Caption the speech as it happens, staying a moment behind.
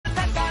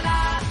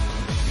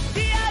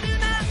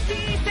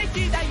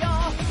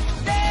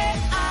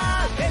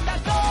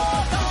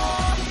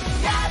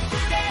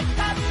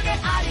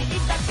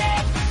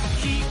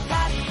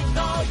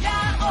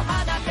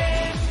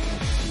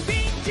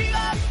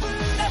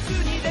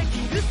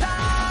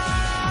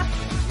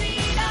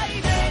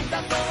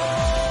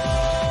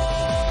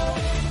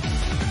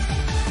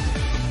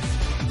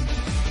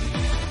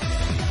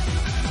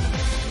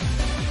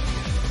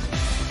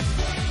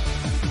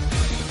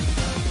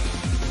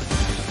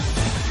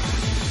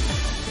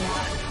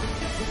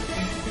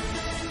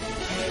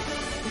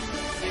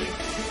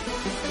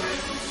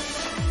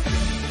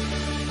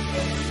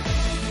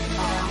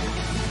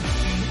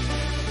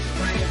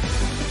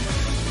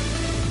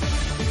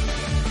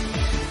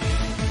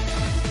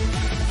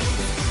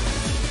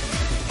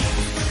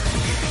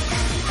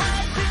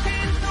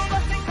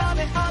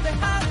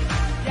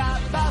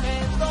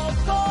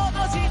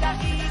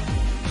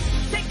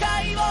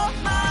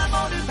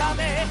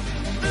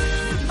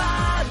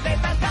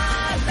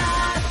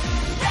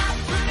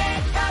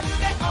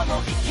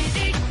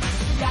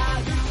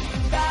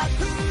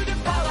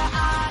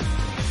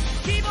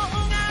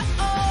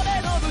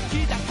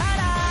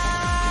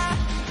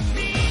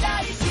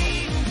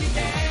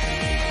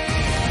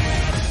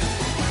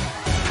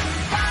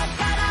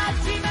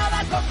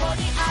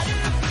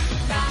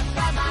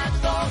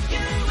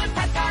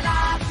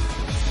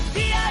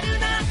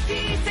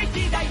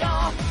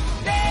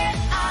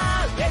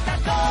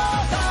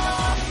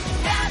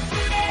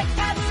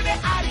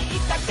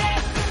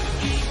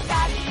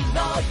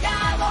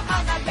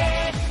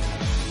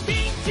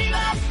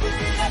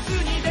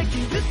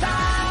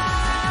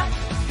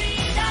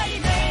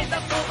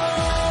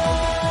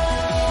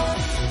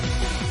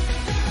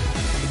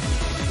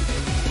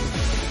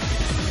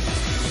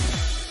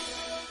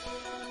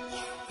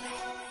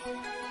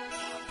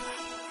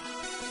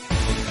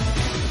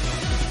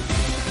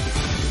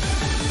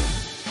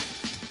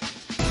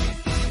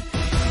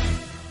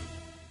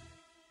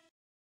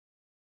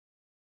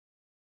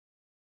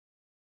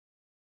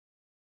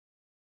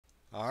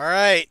All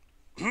right.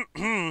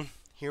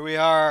 Here we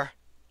are,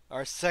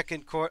 our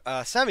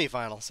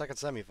semifinal, second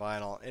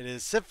semifinal. It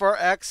is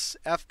civ4x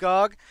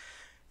fgog,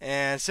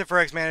 and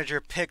civ4x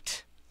manager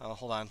picked. Oh,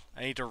 hold on.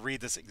 I need to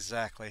read this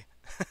exactly.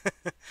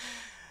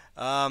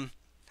 um,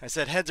 I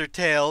said heads or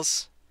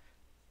tails.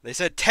 They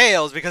said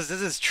tails because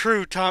this is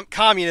true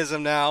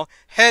communism now.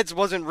 Heads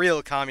wasn't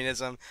real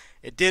communism.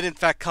 It did in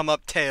fact come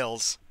up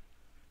tails.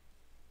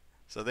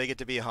 So they get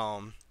to be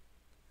home.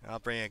 I'll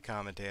bring in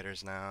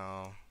commentators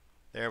now.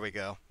 There we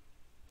go.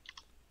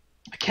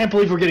 I can't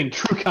believe we're getting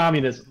true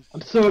communism.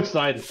 I'm so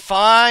excited.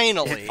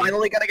 Finally. It's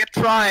finally gonna get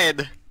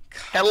tried.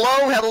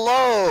 Hello,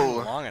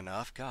 hello. Long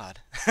enough,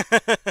 God.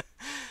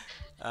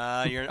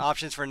 Your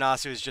options for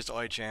Nasu is just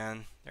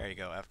Oi-chan. There you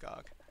go,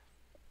 fgog.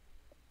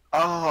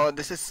 Oh,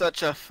 this is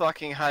such a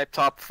fucking hype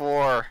top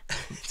four.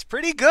 It's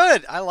pretty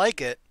good. I like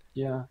it.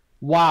 Yeah.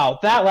 Wow,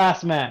 that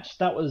last match.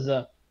 That was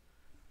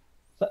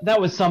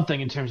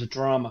something in terms of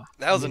drama.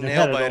 That was I a mean, it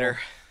nail had it all. biter.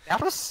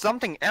 That was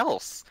something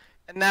else.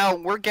 And now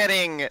we're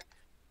getting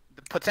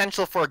the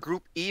potential for a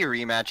Group E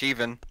rematch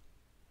even.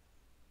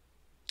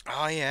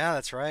 Oh yeah,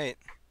 that's right.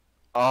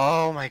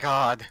 Oh my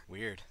god.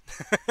 Weird.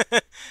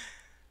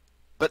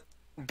 But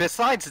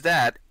besides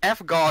that,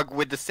 fgog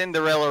with the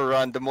Cinderella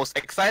run, the most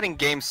exciting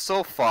game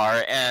so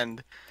far,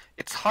 and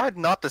it's hard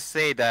not to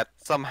say that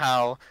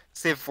somehow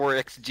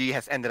civ4xg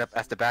has ended up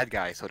as the bad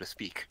guy, so to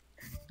speak.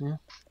 Yeah.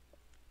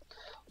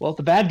 Well,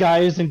 the bad guy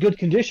is in good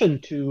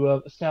condition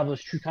to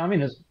establish true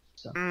communism.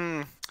 So.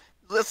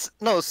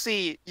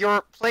 See,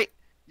 you're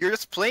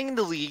just playing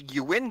the league,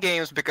 you win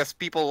games because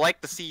people like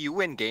to see you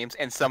win games,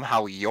 and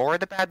somehow you're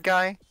the bad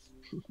guy?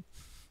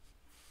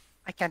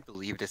 I can't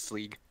believe this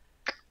league.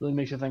 Really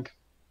makes you think.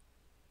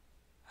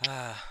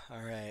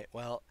 Alright,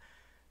 well,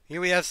 here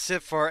we have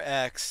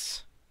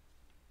civ4x.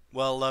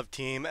 Well-loved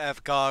team.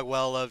 fgog,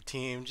 well-loved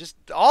team. Just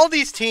all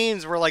these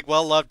teams were like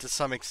well-loved to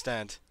some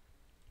extent.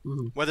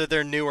 Whether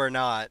they're new or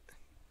not.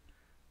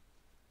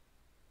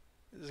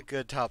 This is a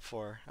good top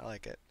four. I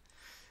like it.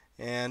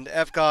 And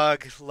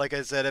fgog, like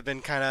I said, have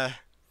been kind of,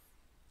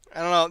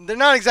 I don't know, they're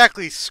not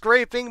exactly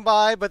scraping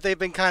by, but they've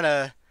been kind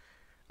of,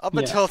 up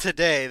until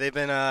today, they've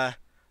been a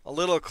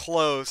little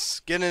close,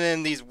 getting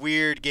in these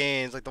weird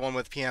games, like the one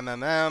with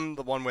PMMM,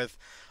 the one with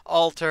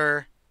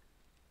Alter.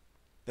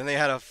 Then they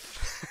had a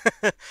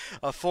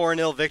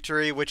 4-0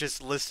 victory, which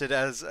is listed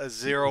as a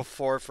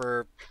 0-4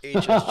 for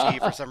HSG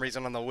for some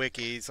reason on the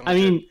wiki. Someone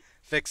should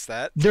fix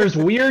that. There's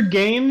weird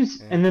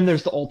games, and then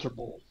there's the Alter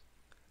Bowl.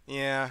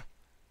 Yeah.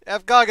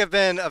 fgog have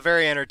been a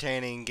very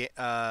entertaining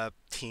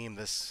team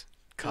this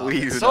cup.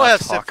 Please So not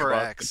has talk civ4x.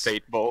 about the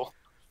Fate Bowl.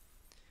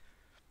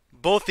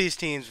 Both these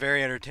teams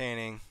very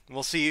entertaining.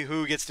 We'll see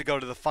who gets to go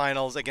to the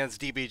finals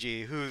against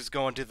DBG, who's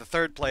going to the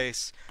third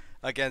place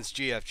against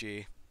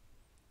GFG.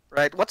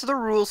 Right, what's the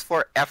rules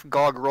for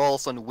fgog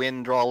rolls on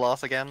win, draw,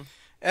 loss again?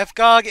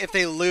 fgog, if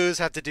they lose,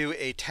 have to do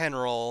a 10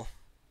 roll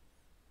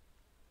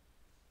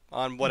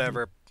on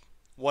whatever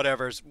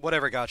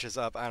gotcha's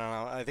up. I don't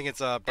know. I think it's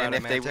a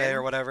Bradamante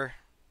or whatever.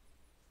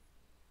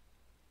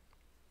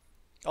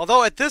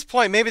 Although at this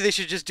point, maybe they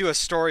should just do a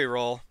story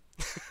roll.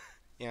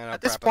 At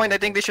this point, I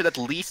think they should at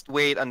least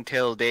wait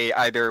until they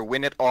either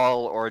win it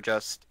all or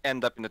just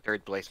end up in the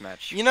third place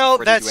match. You know,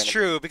 that's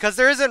true, because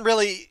there isn't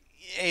really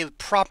a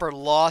proper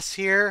loss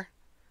here,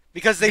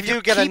 because they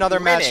do get another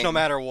match no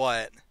matter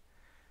what.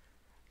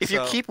 If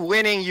you keep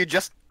winning, you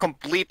just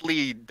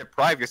completely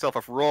deprive yourself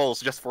of rolls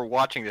just for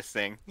watching this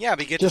thing. Yeah,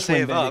 but you get to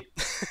save up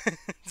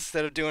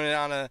instead of doing it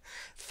on a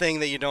thing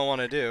that you don't want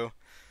to do.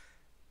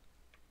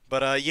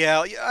 But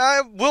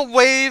yeah, we'll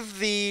waive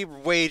the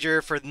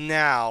wager for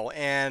now,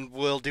 and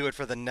we'll do it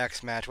for the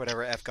next match,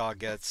 whatever fgog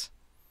gets.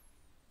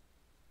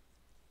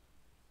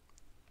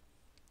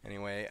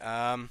 Anyway,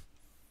 fgog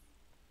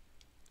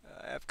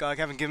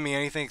haven't given me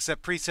anything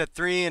except preset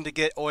 3, and to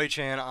get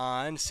Oi-chan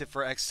on,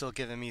 civ4x still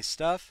giving me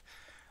stuff.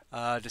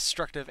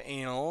 Destructive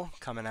Anal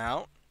coming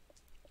out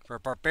for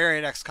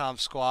Barbarian XCOM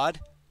squad.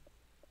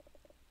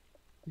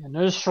 Yeah,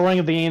 no destroying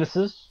of the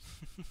anuses.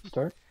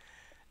 Start.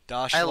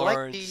 I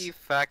like the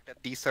fact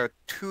that these are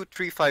two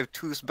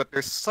 352s, but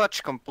they're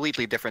such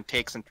completely different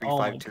takes in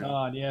 352. Oh my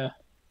god, yeah.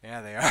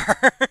 Yeah, they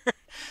are.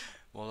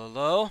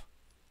 Wololo.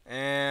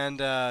 And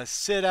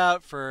sit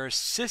out for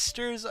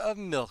Sisters of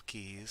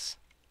Milkies.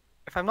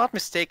 If I'm not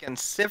mistaken,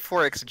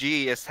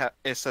 civ4xg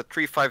is a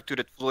 352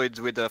 that fluids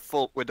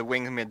with the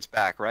wing mids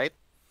back, right?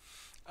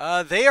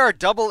 They are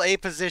double A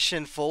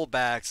position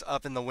fullbacks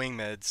up in the wing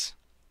mids.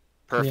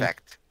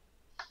 Perfect. Yeah.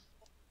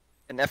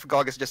 And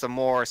fgog is just a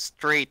more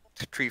straight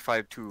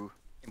 352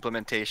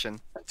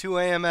 implementation. 2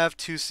 AMF,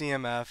 2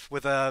 CMF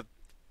with a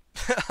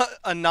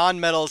a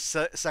non-metal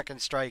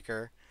second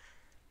striker.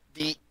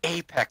 The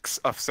apex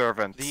of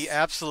servants. The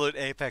absolute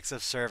apex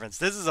of servants.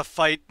 This is a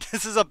fight.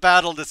 This is a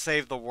battle to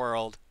save the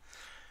world.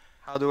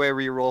 How do I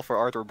re-roll for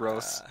Arthur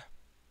Bros?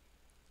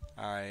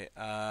 Alright,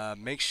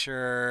 make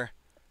sure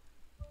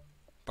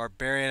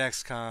Barbarian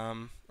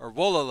XCOM, or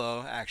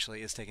Wololo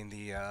actually, is taking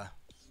the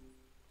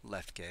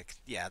left kick.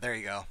 Yeah, there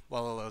you go.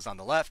 Wololo's on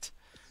the left.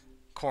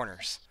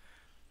 Corners.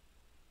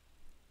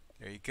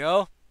 There you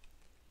go.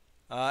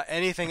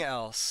 Anything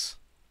else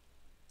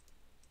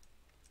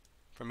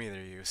from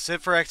either of you?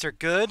 Civ4x are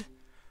good.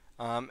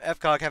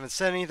 fgog haven't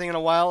said anything in a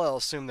while. I'll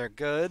assume they're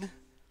good.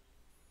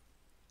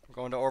 We're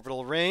going to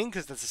Orbital Ring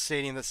because that's a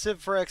stadium that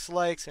Civ4x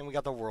likes, and we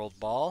got the World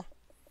Ball.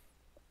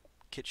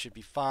 Kit should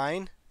be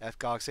fine.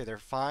 fgog say they're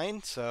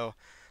fine, so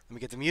let me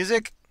get the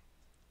music.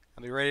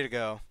 I'll be ready to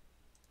go.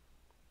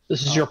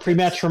 This is your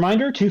pre-match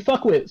reminder to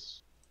fuck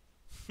Wiz.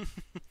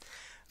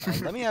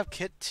 Let me have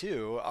Kit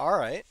 2. All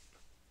right.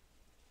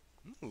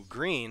 Ooh,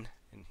 green.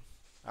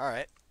 All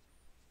right.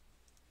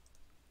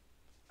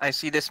 I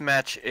see this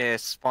match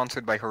is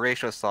sponsored by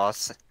Horatio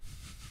Sauce.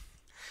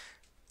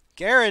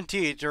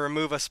 Guaranteed to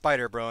remove a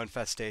Spider Bro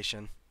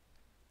infestation.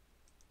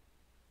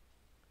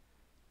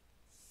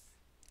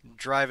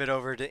 Drive it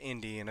over to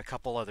Indy and a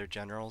couple other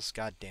generals.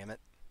 God damn it.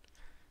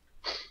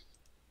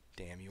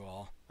 Damn you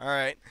all.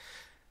 Alright.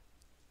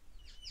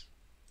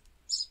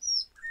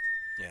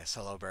 Yes,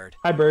 hello, Bird.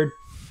 Hi, Bird.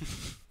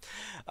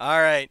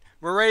 Alright,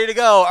 we're ready to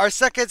go. Our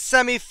second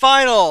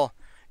semi-final.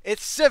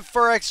 It's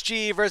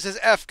civ4xg versus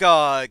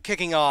fgog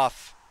kicking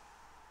off.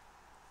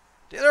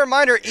 The other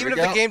reminder, even if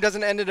the game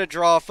doesn't end in a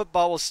draw,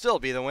 football will still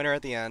be the winner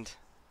at the end.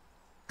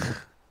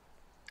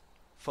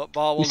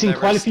 Football will You've seen never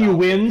quite a few stop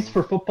wins winning.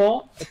 for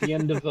football at the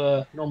end of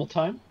normal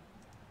time.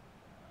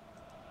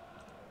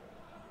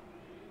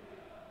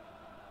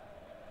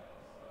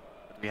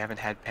 We haven't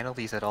had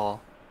penalties at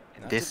all.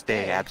 And Not this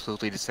today. day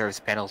absolutely deserves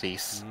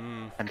penalties.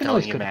 I'm Can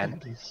always telling you, go to man.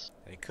 penalties.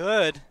 They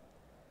could.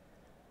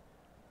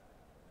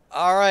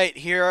 Alright,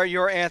 here are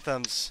your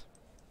anthems.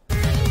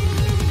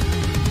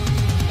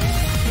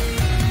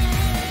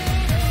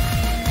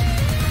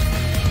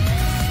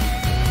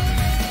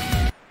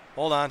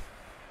 Hold on.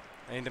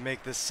 I need to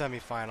make this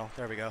semi-final.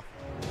 There we go.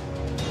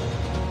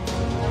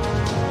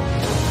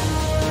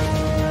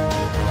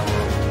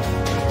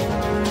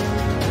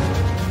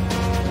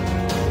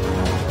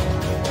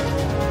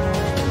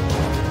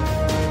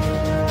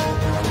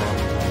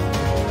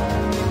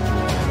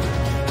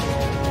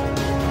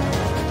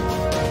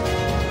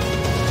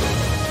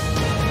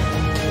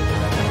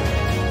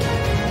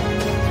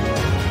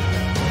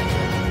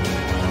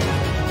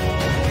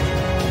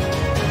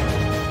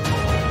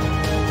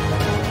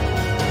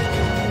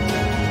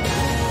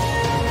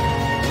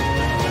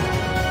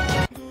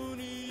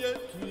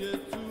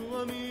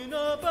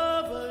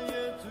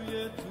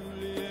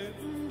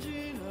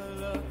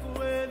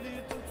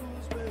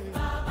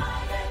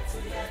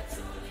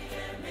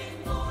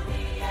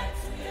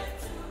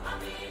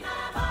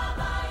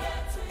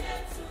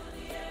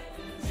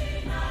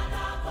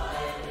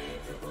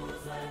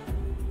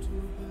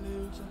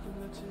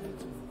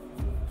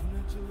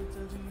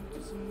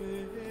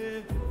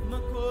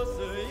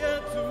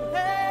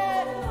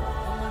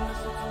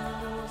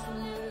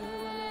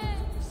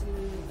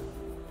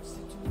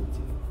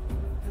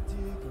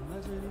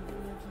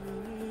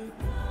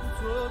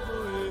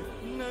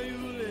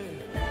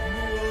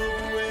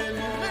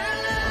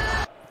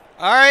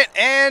 Alright,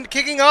 and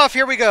kicking off,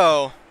 here we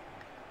go.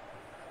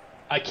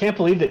 I can't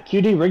believe that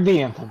QD rigged the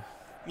anthem.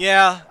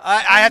 Yeah,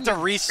 I have to,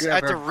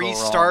 Never go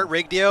restart wrong.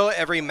 Rigdio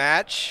every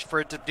match for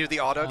it to do the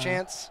auto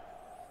chance.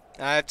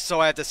 So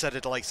I have to set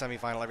it to like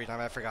semifinal every time.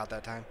 I forgot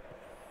that time.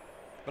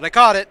 But I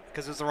caught it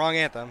because it was the wrong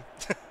anthem.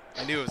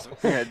 I knew it was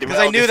because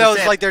I knew that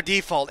was like their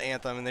default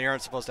anthem and they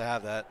aren't supposed to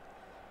have that.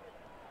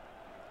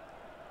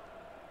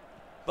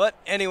 But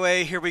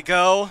anyway, here we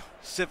go.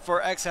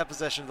 civ4x have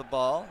possession of the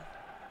ball.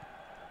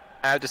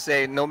 I have to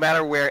say, no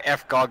matter where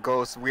fgog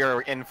goes, we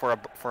are in for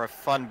a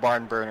fun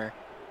barn burner.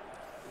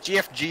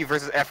 GFG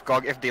versus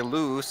fgog if they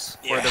lose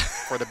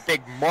for the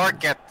big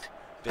market.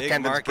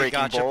 Big market breaking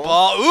gotcha bowl.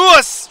 ball. Ooh,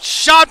 a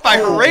shot by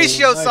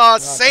Horatio nice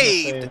Sauce, shot,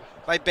 saved save.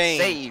 by Bane.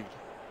 Saved.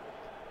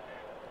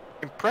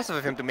 Impressive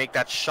of him to make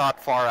that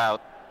shot far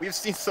out. We've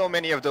seen so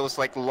many of those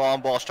like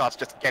long ball shots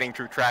just getting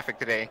through traffic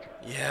today.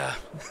 Yeah.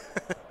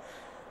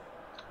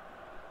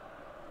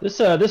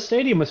 This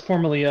stadium was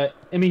formerly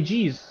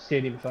MEG's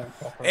stadium, if I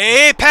recall correctly.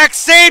 Apex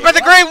saved by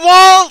the Great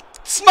Wall.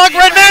 Smug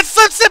Red Man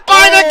slips it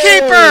by the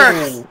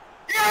keeper.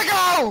 Here we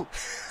go!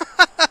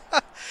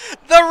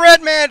 The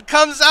Red Man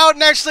comes out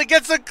and actually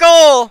gets a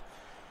goal.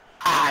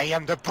 I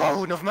am the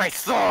bone of my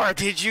sword.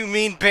 Did you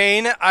mean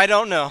Bane? I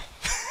don't know.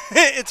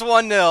 It's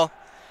 1-0.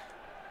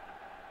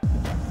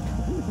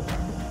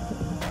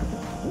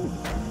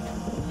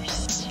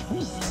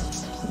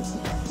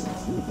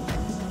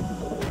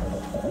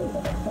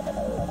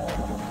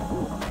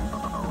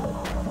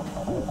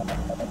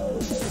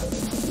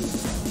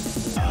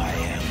 I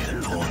am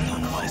the bone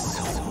of my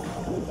soul.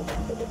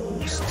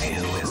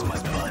 Steel is my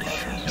body,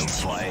 and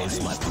fire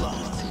is my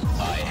blood.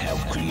 I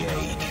have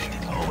created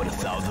over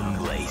 1,000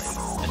 blades,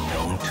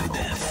 unknown to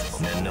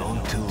death,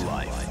 unknown to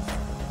life.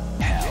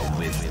 How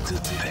with to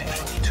pay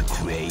to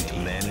create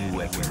many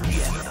weapons.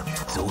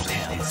 Yet those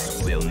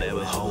hands will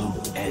never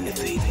hold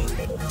anything.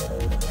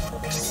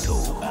 So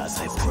as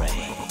I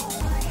pray,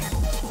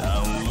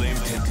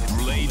 unlimited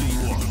blade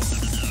works.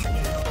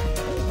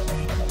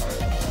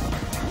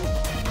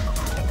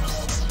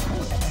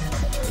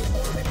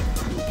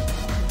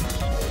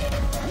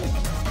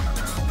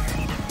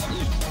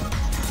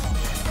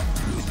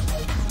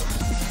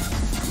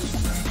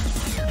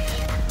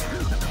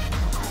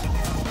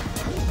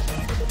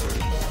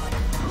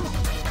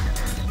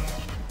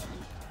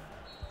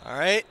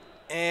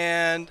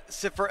 And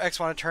civ4x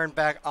want to turn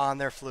back on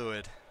their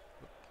fluid.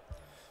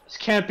 This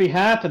can't be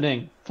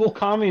happening. Full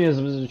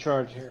communism is in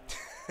charge here.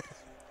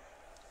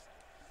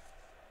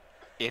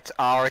 It's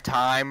our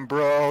time,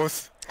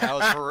 bros.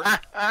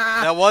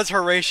 That was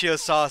Horatio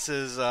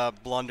Sauce's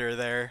blunder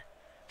there.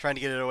 Trying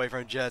to get it away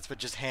from Jets, but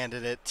just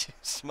handed it to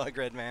Smug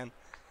Red Man.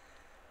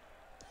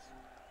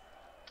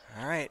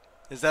 Alright.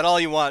 Is that all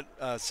you want,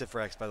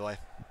 civ4x, by the way?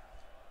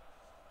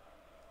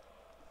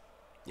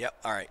 Yep,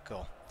 alright,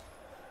 cool.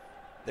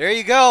 There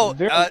you go.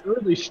 Very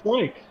early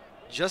strike.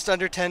 Just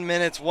under 10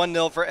 minutes,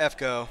 1-0 for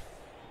FGO.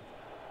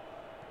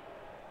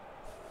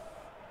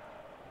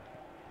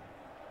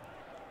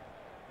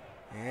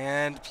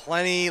 And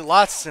plenty,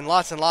 lots and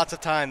lots and lots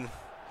of time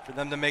for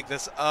them to make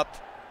this up.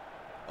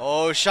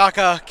 Oh,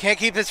 Shaka can't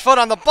keep his foot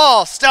on the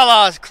ball.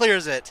 Stella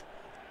clears it.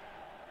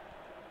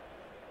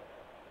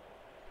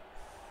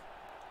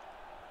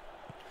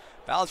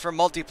 Balance for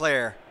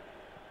multiplayer.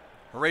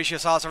 Horatio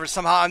Sauce over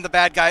somehow I'm the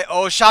bad guy.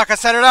 Oh, Shaka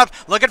centered up,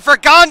 looking for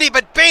Gandhi,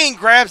 but Bane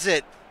grabs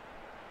it.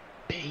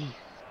 Bane.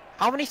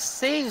 How many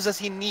saves does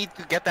he need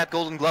to get that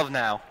golden glove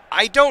now?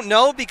 I don't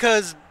know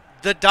because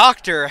the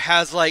doctor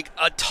has like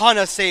a ton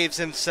of saves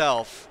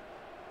himself.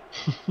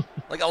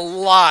 Like a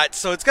lot.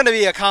 So it's going to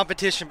be a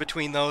competition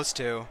between those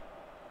two.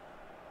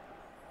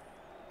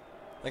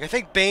 Like I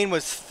think Bane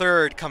was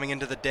third coming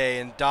into the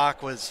day and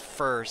Doc was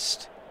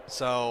first.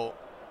 So...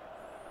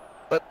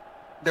 But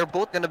they're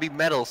both going to be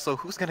medals, so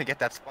who's going to get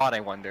that spot, I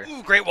wonder?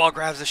 Ooh, Great Wall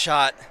grabs a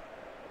shot.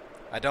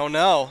 I don't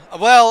know.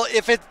 Well,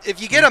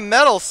 if you get a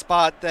medal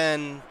spot,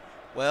 then,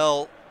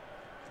 well,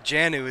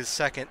 Janu is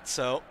second,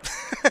 so...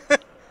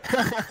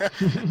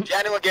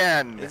 Janu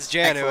again. It's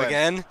Janu Excellent.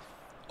 again.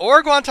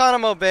 Or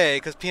Guantanamo Bay,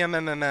 because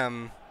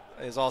PMMM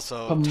is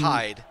also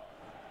tied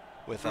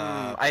with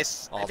I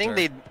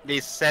think they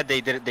said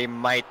they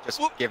might just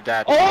give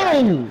that.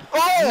 Oh!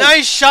 Oh!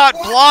 Nice shot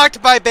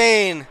blocked by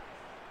Bane.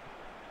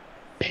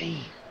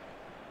 Bane.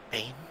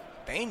 Bane.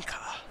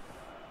 Baneka.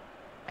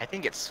 I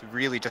think it's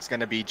really just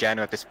gonna be Janu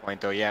at this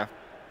point, though. Yeah.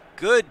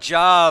 Good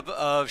job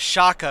of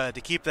Shaka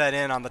to keep that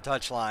in on the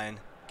touchline,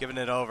 giving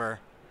it over.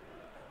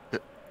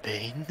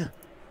 Bane.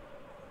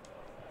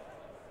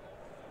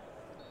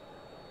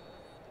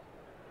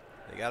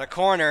 They got a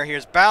corner.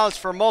 Here's balance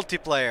for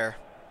multiplayer.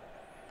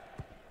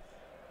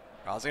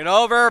 Crossing it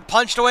over.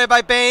 Punched away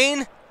by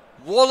Bane.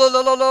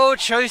 Wolololo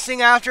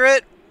chasing after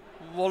it.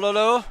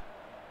 Wololo.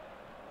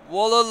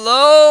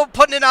 Wololo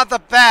putting it out the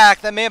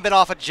back. That may have been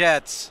off of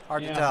Jets.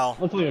 Hard to tell.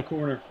 Looks like a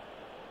corner.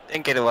 I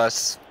think it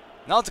was.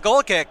 No, it's a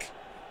goal kick.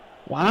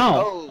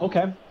 Wow. Oh.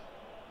 Okay.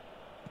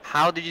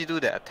 How did you do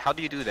that? How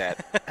do you do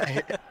that?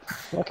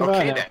 What can I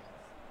Okay do? then.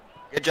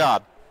 Good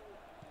job.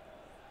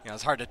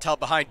 It's hard to tell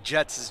behind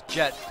Jets is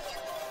Jet.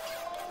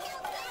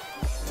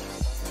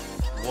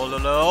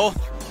 Wololo.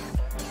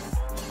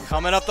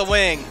 Coming up the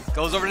wing.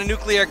 Goes over to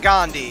Nuclear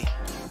Gandhi.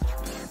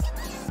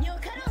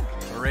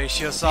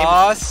 Horatio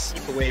Sauce.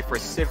 Keep away for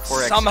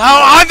civ4xg.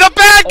 Somehow I'm the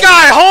bad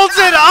guy! Holds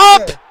it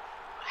up!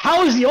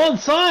 How is he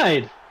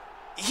onside?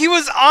 He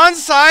was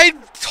onside,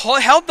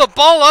 held the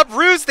ball up,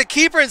 rused the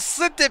keeper, and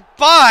slipped it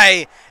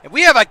by. And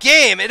we have a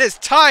game. It is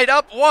tied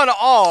up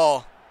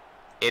 1-1.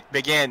 It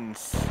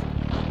begins.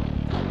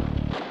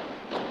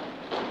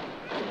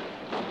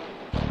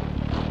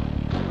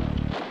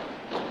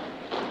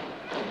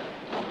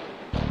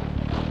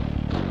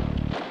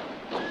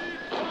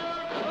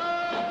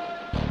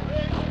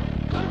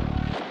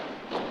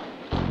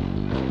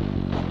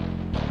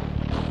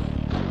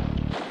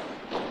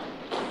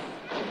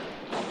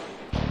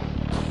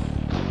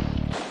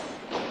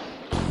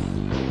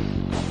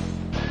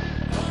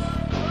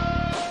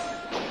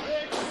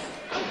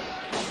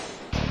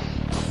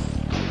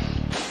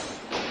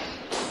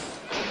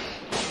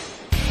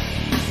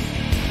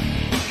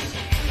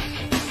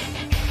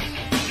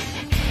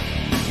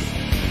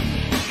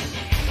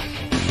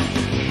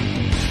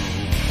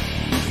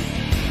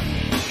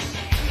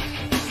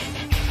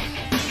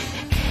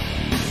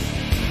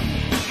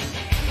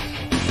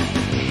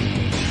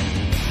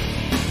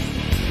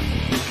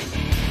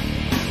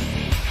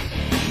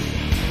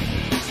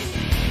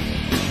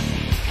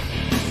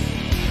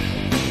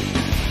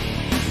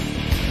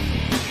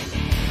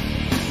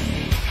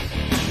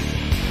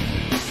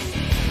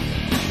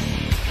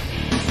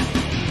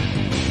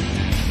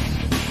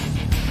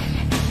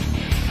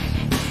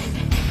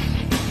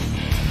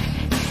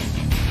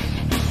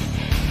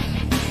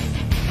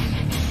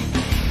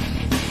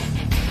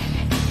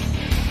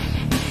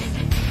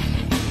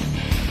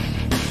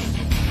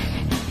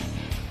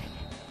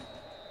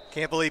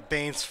 Can't believe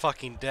Bane's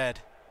fucking dead.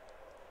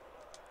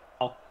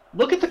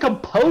 Look at the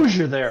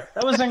composure there.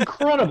 That was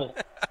incredible.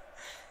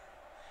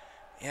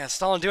 Yeah,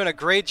 Stalin doing a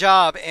great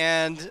job,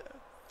 and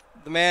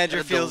the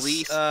manager feels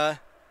it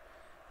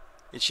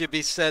should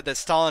be said that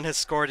Stalin has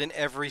scored in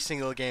every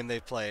single game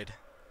they've played.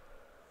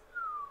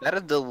 That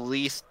is the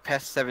least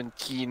PES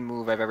 17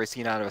 move I've ever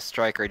seen out of a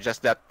striker.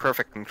 Just that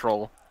perfect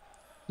control.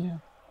 Yeah.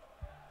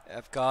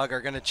 fgog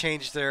are going to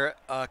change their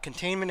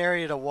containment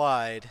area to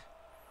wide.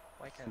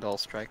 Why can't all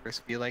strikers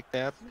be like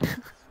that?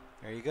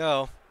 There you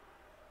go.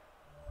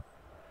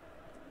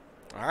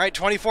 All right,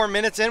 24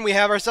 minutes in, we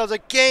have ourselves a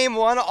game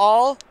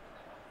 1-all. It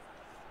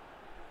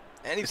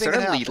Anything can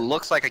certainly happen.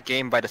 looks like a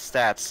game by the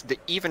stats. The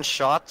even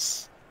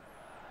shots.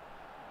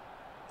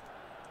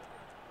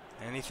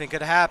 Anything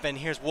could happen.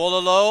 Here's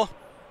Wololo.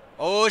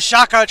 Oh,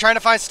 Shaka trying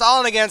to find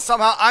Stalin again.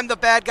 Somehow I'm the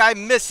bad guy.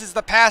 Misses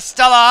the pass.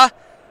 Stella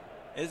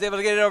is able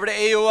to get it over to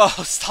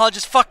AUO. Stalin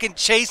just fucking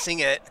chasing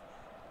it.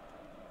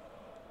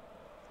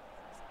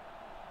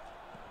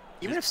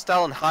 Even if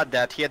Stalin had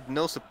that, he had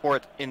no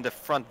support in the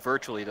front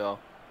virtually, though.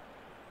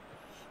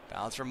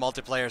 Bounce for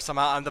multiplayer.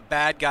 Somehow I'm the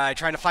bad guy.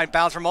 Trying to find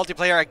bounce for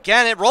multiplayer.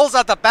 Again, it rolls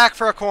out the back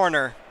for a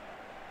corner.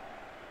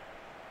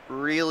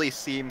 Really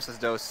seems as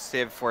though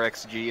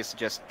civ4xg is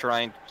just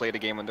trying to play the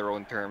game on their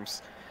own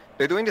terms.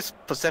 They're doing this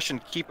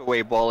possession keep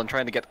away ball and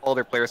trying to get all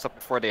their players up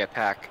before they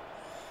attack.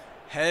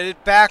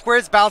 Headed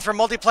backwards. Bounce for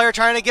multiplayer.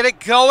 Trying to get it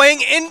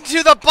going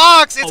into the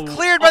box. It's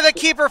cleared by the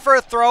keeper for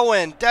a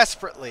throw-in.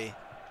 Desperately.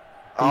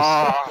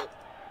 Ah.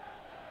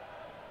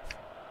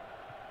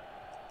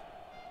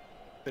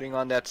 Putting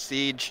on that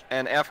siege,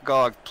 and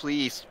fgog,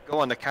 please go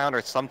on the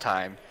counter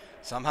sometime.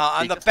 Somehow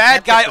I'm the Because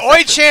bad guy. can't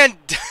take possession.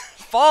 Oichan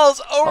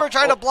falls over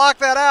trying to block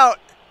that out.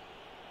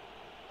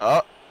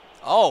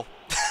 Oh.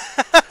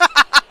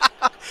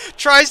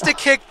 Tries to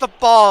kick the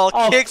ball.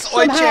 Kicks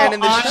Oichan in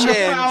the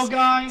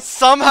shin.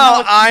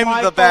 Somehow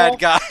I'm the bad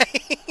guy.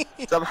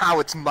 Somehow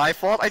it's my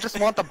fault? I just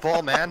want the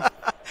ball, man.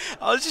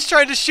 I was just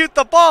trying to shoot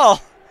the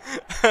ball.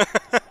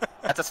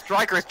 That's a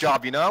striker's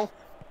job, you know?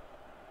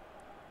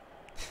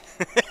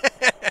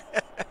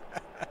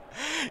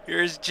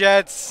 Here's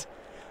Jets.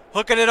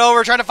 Hooking it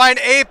over, trying to find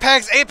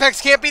Apex.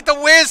 Apex can't beat the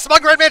Wiz.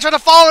 Smug Red Man trying to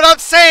follow it up.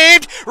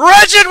 Saved.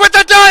 Regid with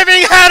the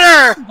diving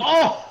header.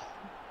 Oh!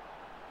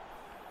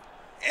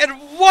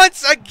 And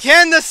once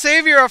again, the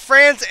savior of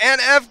France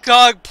and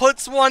fgog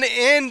puts one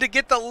in to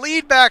get the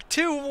lead back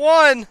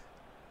 2-1.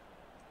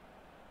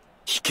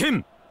 危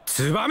険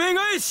ツバメ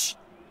返し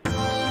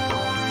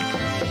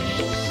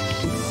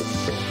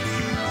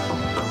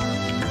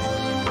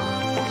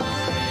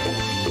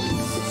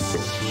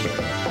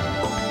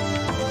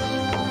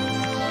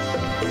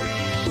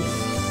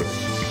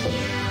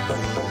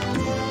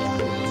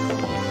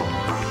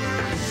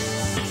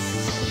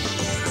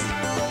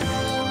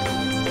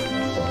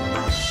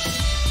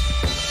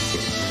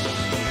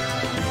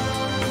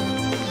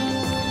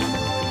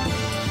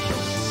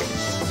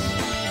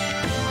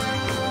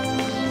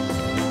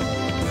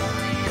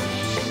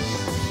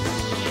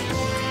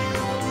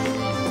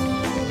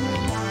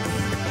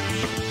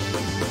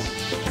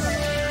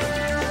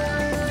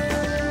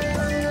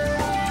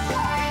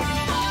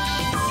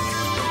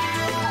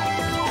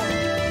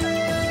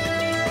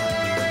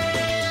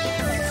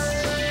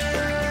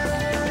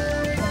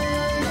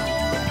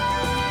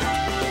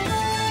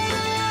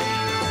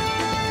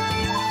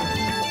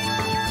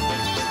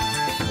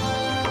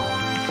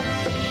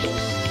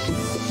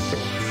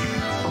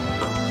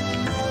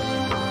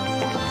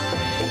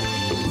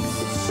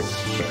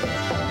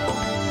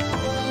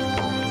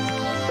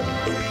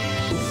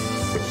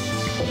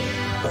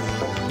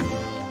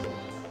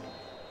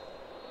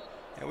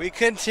And we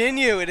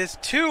continue. It is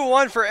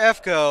 2-1 for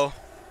FGO.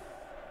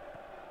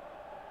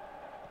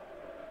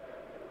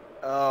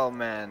 Oh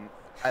man,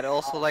 I'd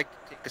also like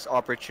to take this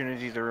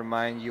opportunity to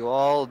remind you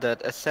all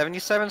that a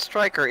 77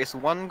 striker is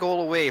 1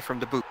 goal away from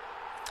the boot.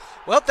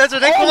 Well, there's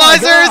an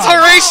equalizer. It's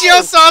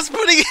Horatio Sauce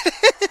putting it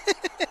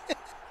in.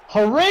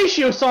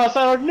 Horatio Sauce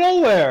out of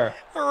nowhere.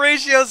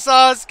 Horatio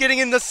Sauce getting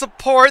in the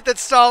support that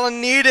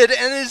Stalin needed,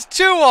 and it's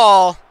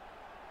 2-all.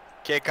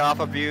 Kickoff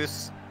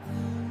abuse.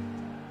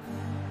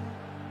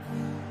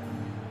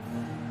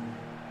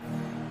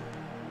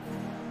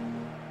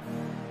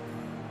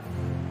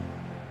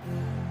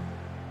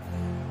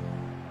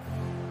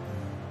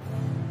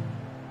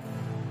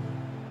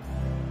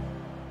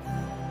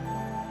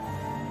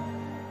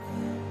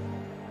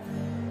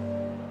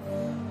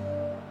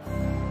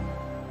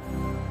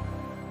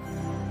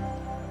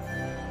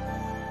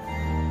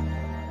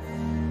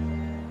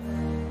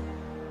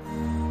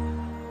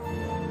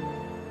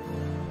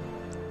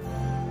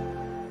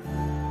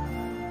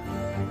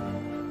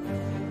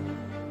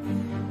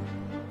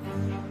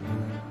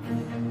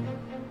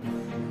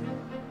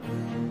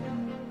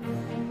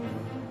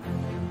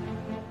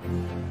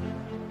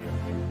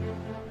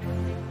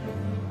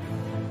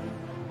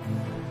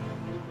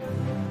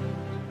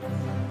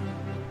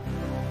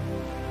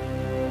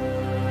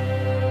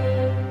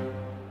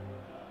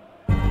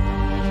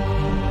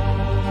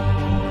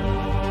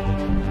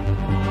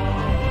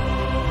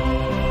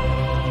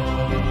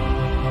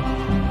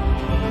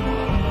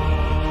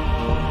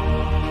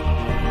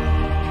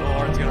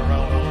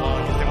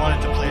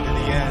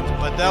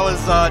 That was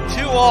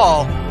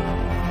 2-all.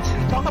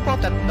 Talk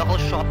about that double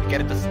shot to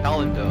get it to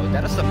Stalin though.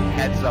 That is some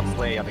heads-up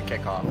play on the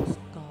kickoff.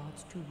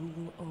 Gods to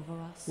rule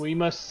over us. We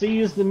must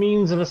seize the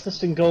means of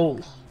assisting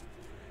goals.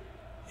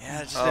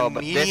 Yeah, just an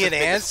immediate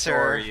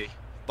answer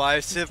by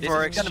civ4xg.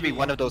 This is gonna be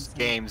one of those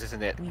games,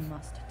 isn't it? We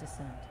must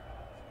descend.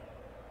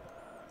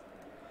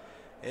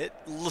 It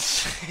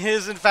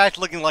is in fact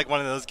looking like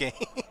one of those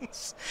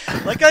games.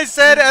 Like I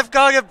said,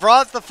 fgog have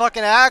brought the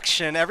fucking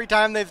action every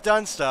time they've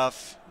done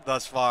stuff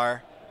thus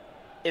far.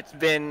 It's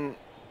been...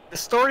 The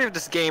story of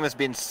this game has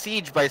been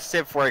sieged by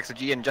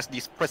civ4xg and just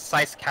these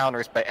precise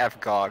counters by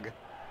fgog.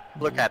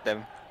 Look at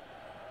them.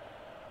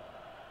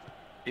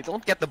 They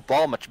don't get the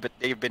ball much, but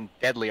they've been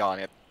deadly on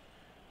it.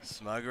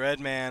 Smug Red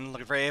Man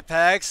looking for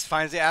Apex.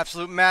 Finds the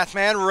absolute math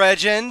man,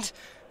 Regend.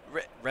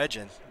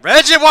 Regend?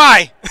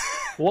 Why?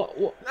 What?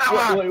 Wait,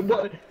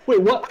 what?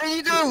 What do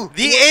you do?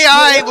 The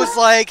AI was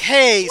like,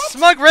 hey,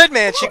 Smug Red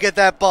Man should get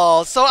that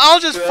ball, so I'll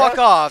just fuck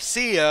off.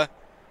 See ya.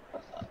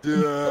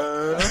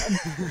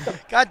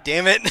 God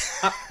damn it.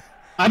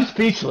 I'm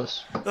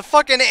speechless. The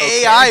fucking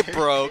AI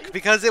broke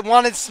because it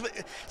wanted...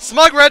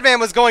 Smug Red Man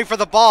was going for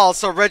the ball,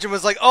 so Regend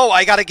was like, oh,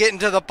 I gotta get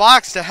into the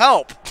box to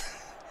help.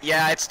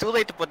 Yeah, it's too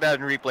late to put that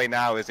in replay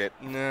now, is it?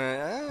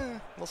 Nah,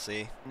 we'll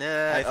see.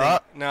 Nah, I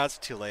think... no, it's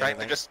too late. I trying to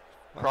think. just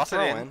cross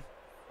it in.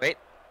 Wait.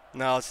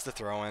 No, it's the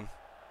throw-in.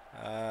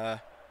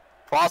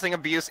 Crossing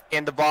abuse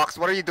in the box.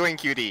 What are you doing,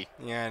 QD?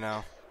 Yeah, I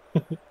know.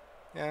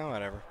 Yeah,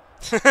 whatever.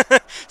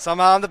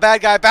 Somehow I'm the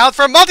bad guy. Bounce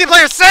for a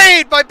multiplayer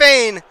saved by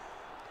Bane!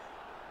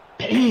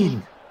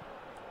 Bane!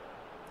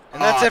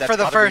 And that's it for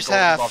the first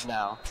half.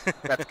 Now.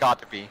 That's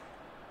got to be.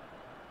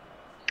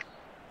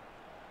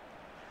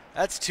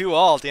 That's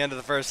 2-all at the end of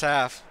the first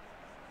half.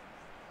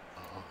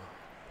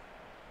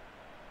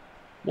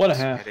 What a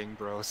half. Sweating,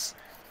 bros.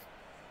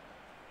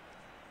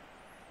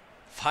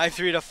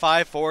 5-3 to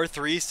 5-4,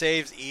 3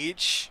 saves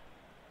each.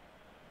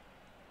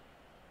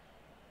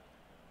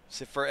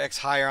 civ4x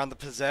higher on the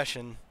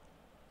possession.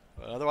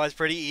 But otherwise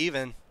pretty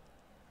even.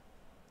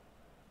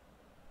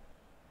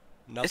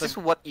 Nothing. This is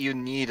what you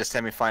need a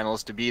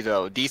semifinals to be,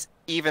 though. These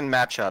even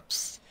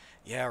matchups.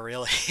 Yeah,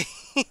 really.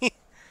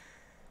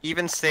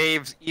 Even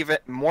saves, even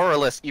more or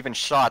less even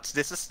shots.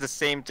 This is the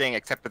same thing,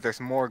 except that there's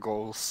more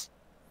goals.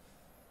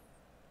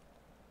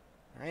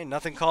 Alright,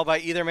 nothing called by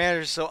either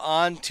manager, so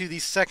on to the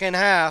second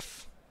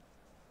half.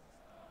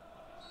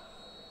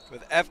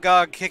 With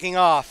fgog kicking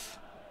off.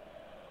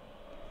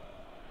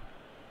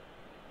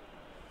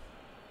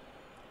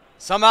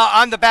 Somehow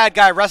I'm the bad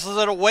guy, wrestles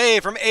it away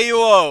from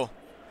AUO.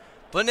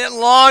 Putting it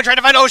long, trying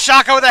to find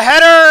Oshaka with a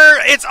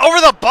header! It's over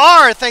the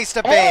bar thanks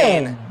to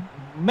Bane!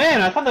 Oh,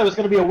 man, I thought that was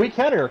going to be a weak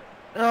header.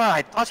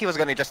 I thought he was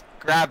going to just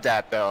grab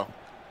that, though.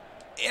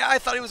 Yeah, I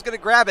thought he was going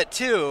to grab it,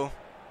 too.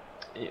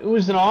 It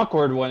was an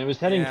awkward one. It was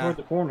heading Yeah. toward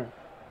the corner.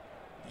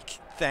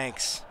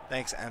 Thanks.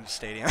 Thanks, M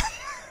Stadium.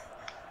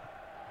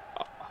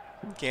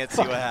 Can't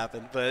see what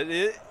happened, but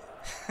it...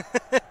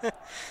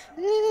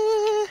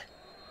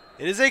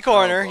 It is a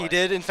corner. Oh, He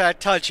did, in fact,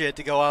 touch it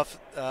to go off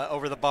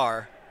over the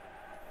bar.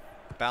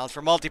 Bounce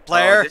for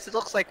multiplayer. Oh, this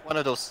looks like one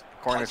of those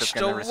corners that's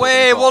Punched going to result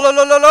away. in a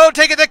goal. Whoa,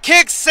 taking the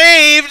kick,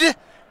 saved!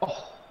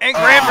 Oh, And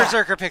Grand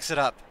Berserker picks it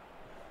up.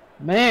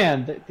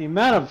 man, the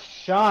amount of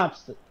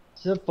shots that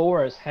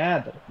civ4 has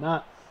had that have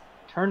not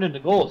turned into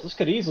goals. This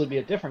could easily be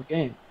a different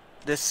game.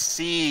 The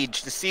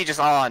siege is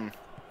on.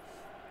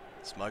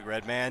 Smug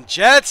Red Man.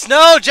 Jets,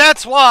 no,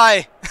 Jets,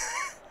 why?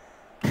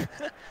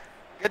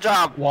 Good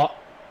job. What?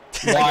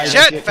 Why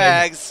Jet did it-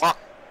 fags. Wow.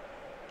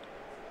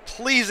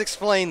 Please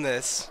explain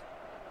this.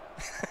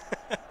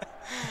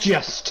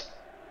 Just.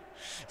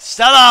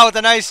 Stella with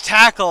a nice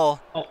tackle.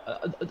 Oh,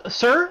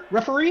 sir,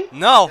 referee?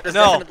 No, It is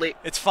no, definitely-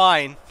 it's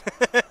fine.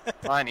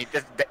 Fine, he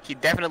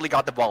definitely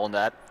got the ball on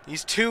that.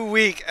 He's too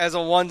weak as a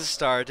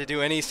 1-star to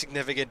do any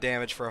significant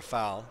damage for a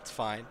foul. It's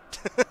fine.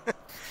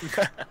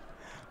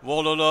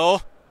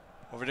 Wololo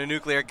over to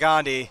Nuclear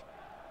Gandhi.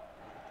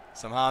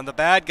 Somehow I'm the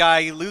bad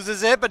guy. He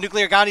loses it, but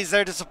Nuclear Gandhi's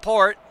there to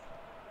support.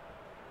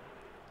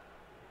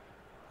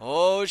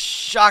 Oh,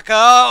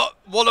 Shaka.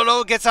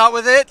 Wololo gets out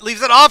with it.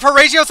 Leaves it off.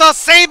 Horatio saw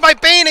saved by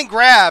Bane and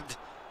grabbed.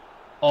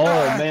 Oh,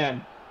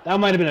 man. That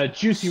might have been a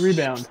juicy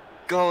rebound.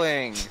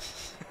 Going.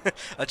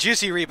 A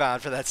juicy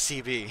rebound for that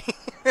CB.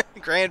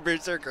 Grand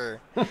Berserker.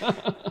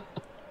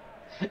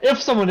 If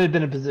someone had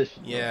been in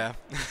position. Yeah.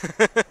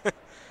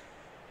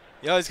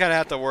 You always kind of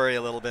have to worry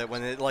a little bit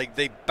when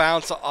they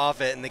bounce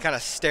off it and they kind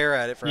of stare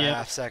at it for a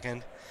half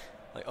second.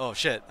 Like, oh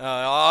shit,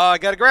 I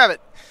gotta grab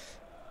it.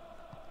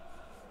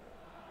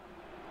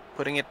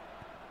 Putting it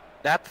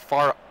that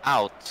far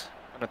out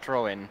on a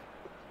throw-in.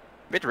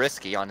 Bit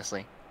risky,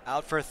 honestly.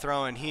 Out for a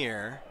throw in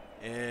here.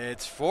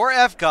 It's for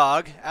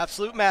fgog,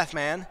 absolute math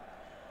man.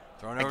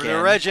 Thrown over Again.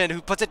 to Regend,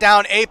 who puts it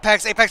down.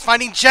 Apex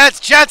finding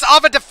Jets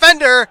off a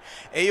defender.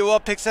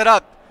 AUO picks it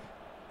up.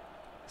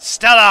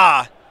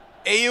 Stella.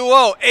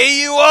 AUO,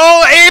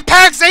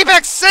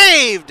 Apex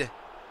saved!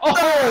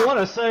 Oh, what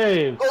a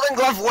save. Golden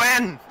Glove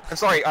win! I'm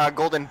sorry,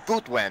 Golden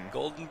Boot win.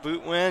 Golden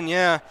boot win,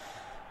 yeah.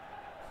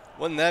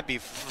 Wouldn't that be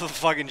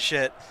fucking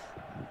shit?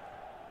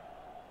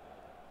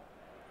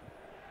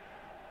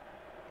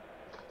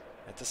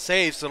 That's a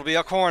save, so it'll be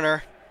a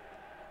corner.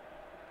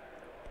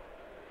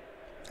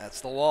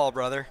 That's the wall,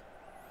 brother.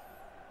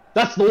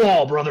 That's the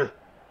wall, brother.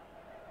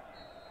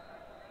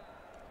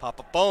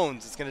 Papa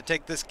Bones is going to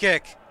take this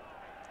kick.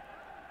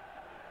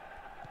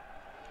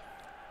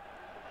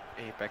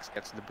 Apex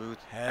gets the boot.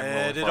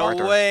 Headed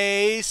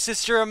away.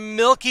 Sister of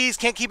Milky's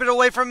can't keep it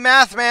away from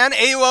Mathman.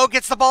 AUO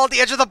gets the ball at the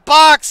edge of the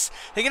box.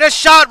 Taking a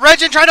shot.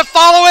 Regin trying to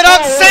follow it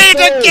up. Saved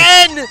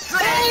again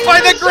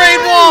by the Great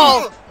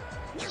Wall.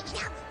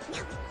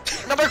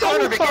 Another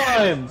corner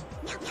again.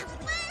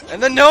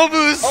 And the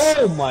Nobus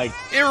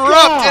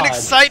erupt in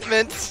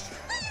excitement.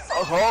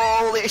 Oh,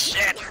 holy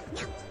shit.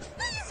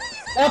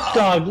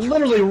 fgog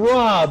literally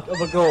robbed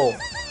of a goal.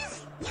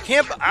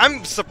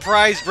 I'm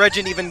surprised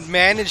Regin even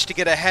managed to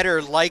get a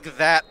header like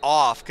that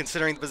off,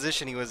 considering the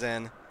position he was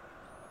in.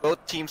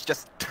 Both teams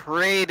just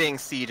trading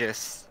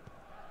sieges.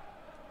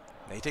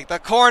 They take the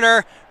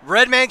corner.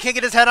 Redman can't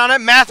get his head on it.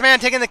 Mathman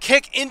taking the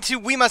kick into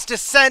We Must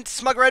Descent.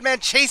 Smug Redman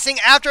chasing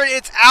after it.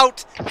 It's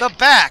out the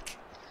back.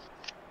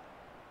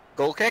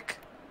 Goal kick?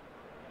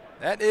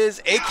 That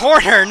is a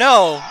corner.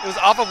 No, it was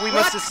off of We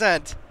Must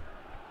Descent.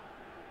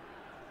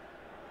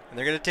 And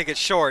they're going to take it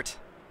short.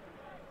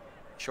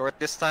 Short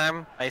this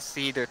time. I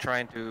see they're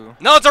trying to...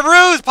 No, it's a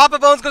ruse! Papa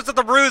Bones goes to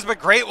the ruse, but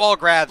Great Wall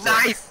grabs it.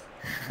 Nice!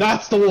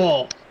 That's the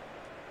wall.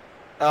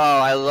 Oh,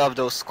 I love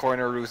those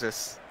corner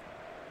ruses.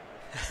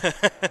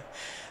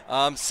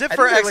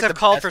 civ4xg have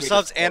called for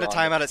subs and a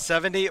timeout at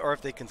 70, or if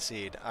they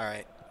concede. All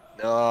right.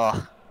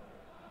 Oh.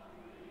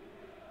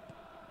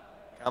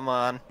 Come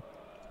on.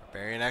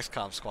 Barbarian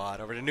XCOM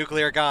squad over to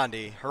Nuclear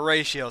Gandhi.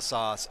 Horatio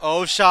Sauce.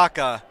 Oh,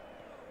 Shaka.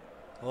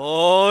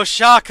 Oh,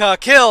 Shaka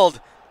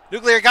killed.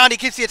 Nuclear Gandhi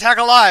keeps the attack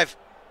alive.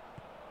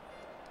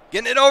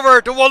 Getting it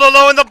over to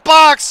Wololo in the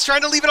box.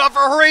 Trying to leave it off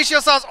for Horatio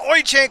Sauce.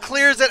 Oichan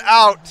clears it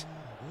out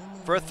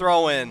for a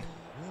throw-in.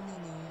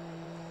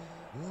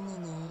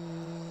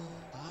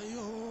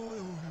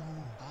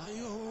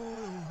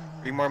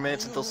 Three more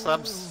minutes until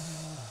subs.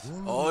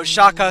 Oh,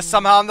 Shaka,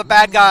 somehow I'm the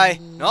bad guy.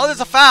 No, there's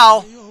a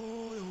foul.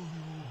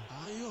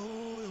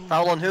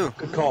 Foul on who?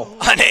 Good call.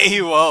 On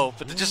AUO,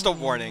 but just a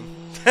warning.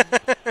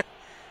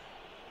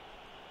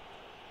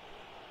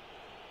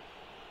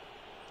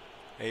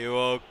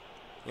 AUO,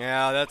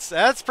 yeah,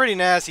 that's pretty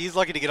nasty. He's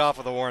lucky to get off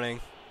with a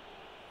warning.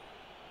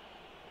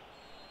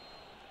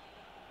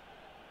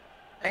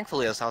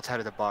 Thankfully, it's outside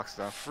of the box,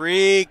 though.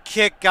 Free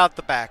kick out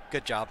the back.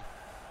 Good job.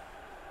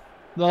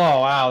 Oh,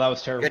 wow, that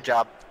was terrible. Good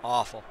job.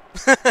 Awful.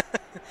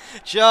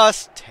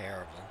 Just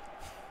terrible.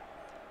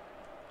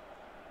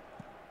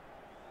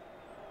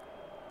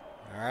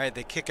 All right,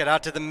 they kick it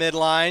out to the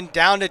midline.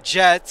 Down to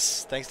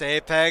Jets, thanks to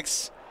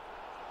Apex.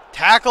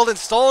 Tackled and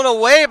stolen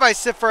away by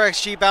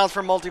civ4xg, bounce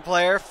for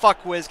multiplayer.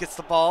 Fuckwiz gets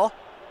the ball.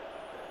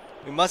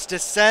 We must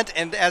descent,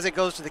 and as it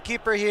goes to the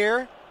keeper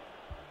here,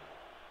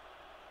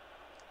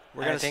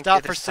 we're going to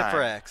stop for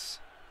civ4x.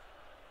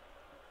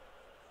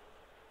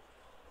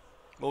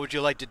 What would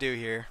you like to do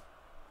here?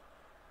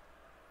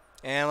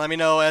 And let me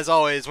know, as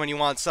always, when you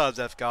want subs,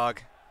 fgog.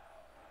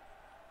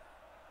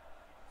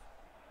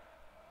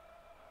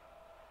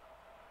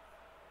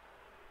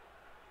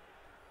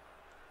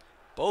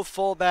 Both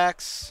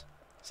fullbacks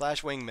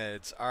 / wing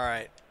mids. All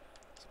right.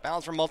 So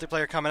balance for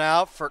multiplayer coming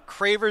out for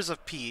Cravers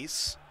of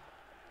Peace.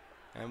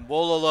 And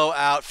Wololo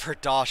out for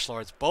Dosh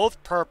Lords.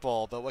 Both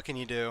purple, but what can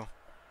you do?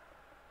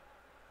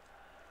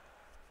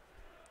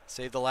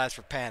 Save the last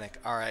for Panic.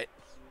 All right.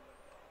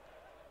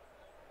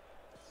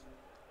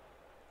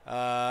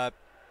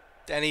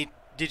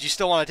 Did you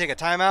still want to take a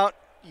timeout?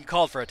 You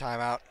called for a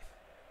timeout.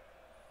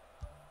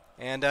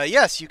 And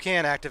yes, you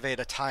can activate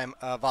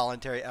a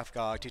voluntary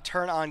fgog to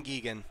turn on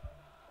Gigan.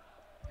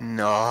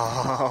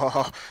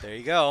 No. There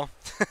you go.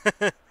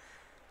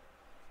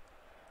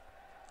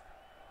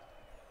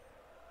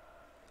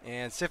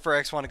 And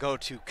civ4x want to go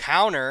to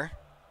counter.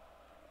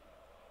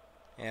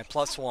 And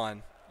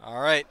 +1. All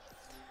right.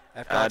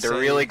 They're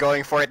really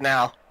going for it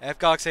now.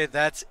 fgog say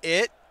that's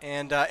it.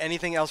 And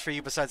anything else for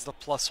you besides the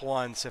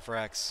 +1,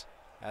 civ4x?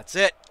 That's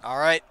it. All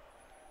right.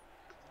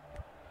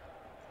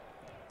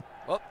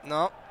 Oh,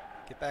 no.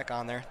 Get back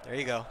on there. There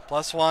you go.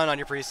 +1 on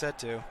your preset,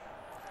 too.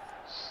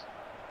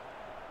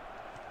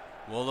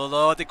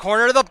 Wololo at the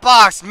corner of the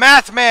box.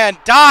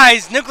 Mathman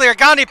dies. Nuclear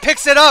Gandhi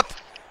picks it up.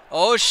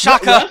 Oh,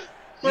 Shaka.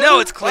 No,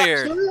 it's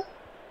cleared.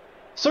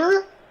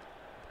 Sir?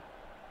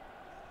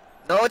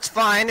 No, it's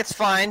fine. It's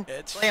fine.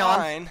 It's Play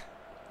fine. on.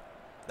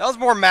 That was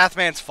more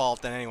Mathman's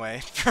fault than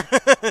anyway.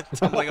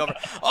 Tumbling over.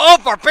 Oh,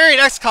 Barbarian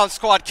XCOM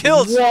squad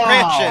kills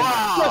Gransion.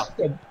 Just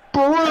a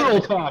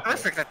brutal tackle.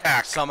 Perfect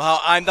attack. Somehow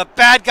I'm the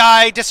bad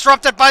guy,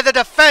 disrupted by the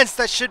defense.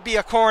 That should be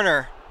a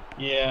corner.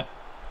 Yeah.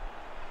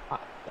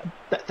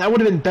 That would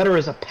have been better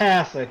as a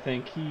pass, I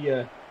think.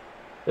 The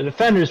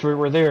defenders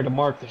were there to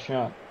mark the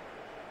shot.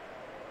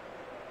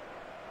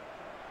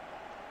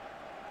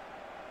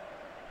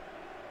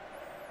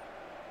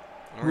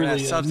 We're going to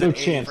have subs no at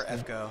 80 chance, for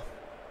FGO.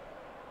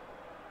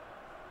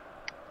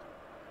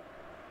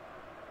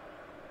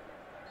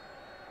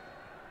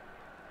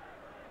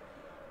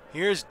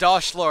 Here's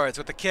Dosh Lords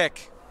with the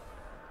kick.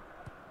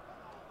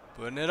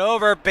 Putting it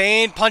over.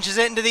 Bane punches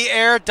it into the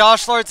air.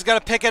 Dosh Lords is going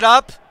to pick it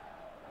up.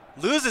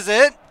 Loses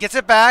it. Gets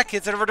it back.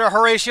 Gets it over to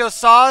Horatio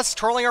Sauce.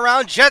 Twirling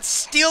around. Jet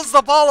steals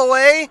the ball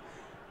away.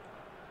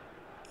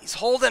 He's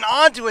holding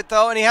on to it,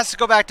 though, and he has to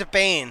go back to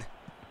Bane.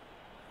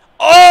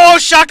 Oh,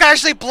 Shaka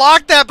actually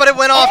blocked that, but it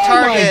went off Oh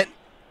target.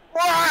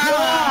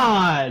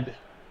 God!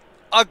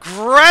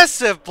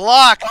 Aggressive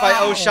block by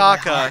Oh,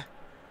 Oshaka.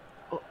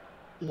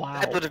 Wow.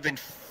 That would have been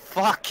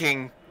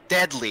fucking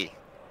deadly.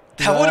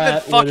 That would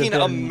have been fucking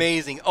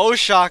amazing.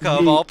 Oshaka,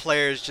 of all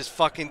players, just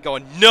fucking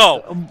going,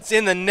 no, it's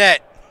in the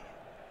net.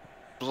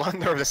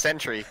 Blunder of the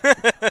century.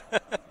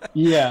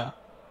 Yeah.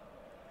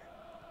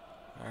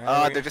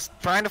 They're just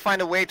trying to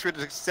find a way through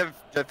the civ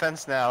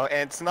defense now,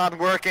 and it's not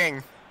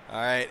working.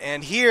 Alright,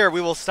 and here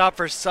we will stop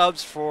for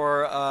subs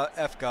for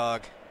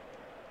fgog.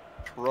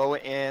 Throw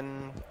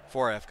in...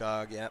 For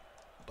fgog, yep.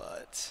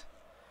 But,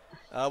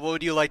 what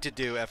would you like to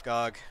do,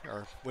 fgog?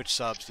 Or which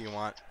subs do you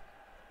want?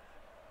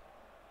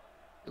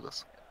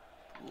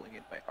 Pulling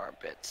in my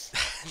armpits.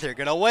 They're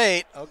gonna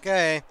wait,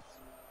 okay.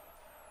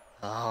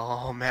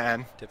 Oh,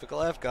 man. Typical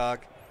fgog.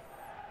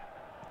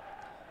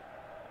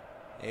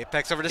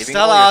 Apex over to Giving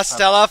Stella. away your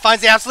Stella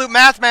finds the absolute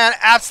math man.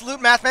 Absolute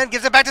math man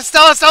gives it back to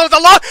Stella. Stella with a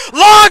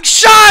long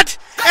shot!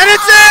 And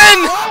it's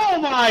in! Oh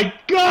my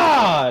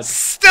God!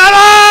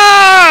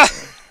 Stella!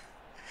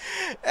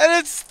 And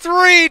it's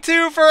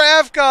 3-2 for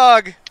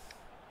fgog.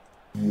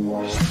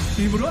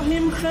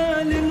 إبراهيم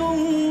خالل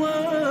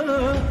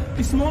الله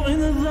اسمه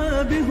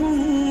الذاب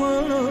هو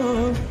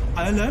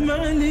علم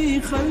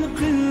علي خلق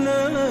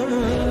الله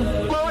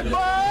الله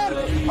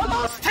أكبر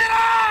الله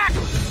استراك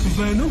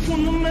فنوف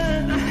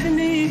ما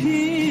أحليه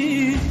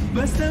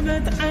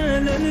بسبت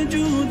على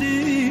الجود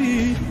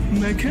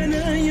ما كان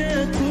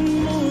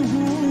يكونه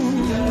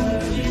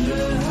لا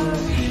إله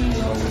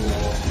إلا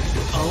الله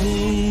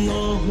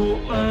الله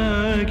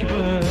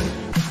أكبر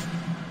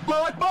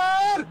الله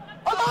أكبر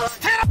الله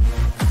استراك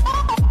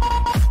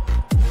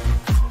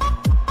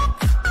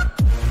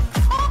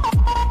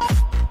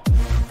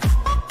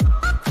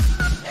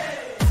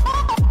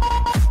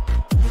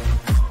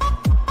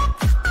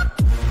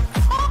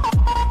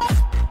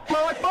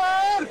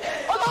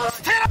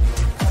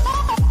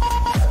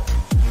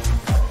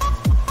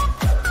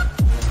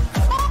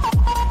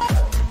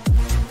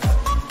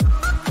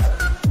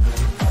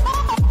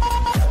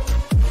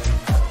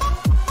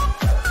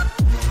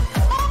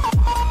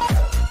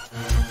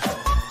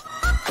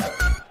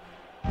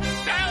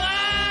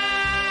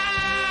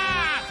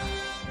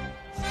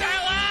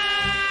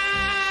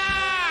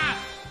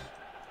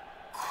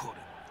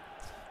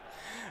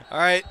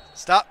Alright,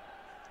 stop.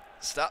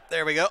 Stop.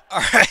 There we go.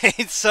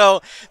 Alright,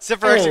 so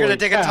civ4xg are going to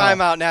take a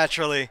timeout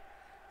naturally.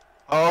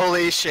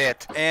 Holy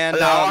shit. And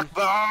fgog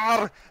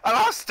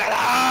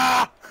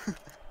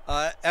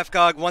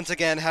once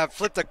again have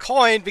flipped a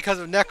coin because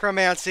of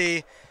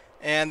necromancy,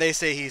 and they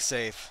say he's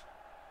safe.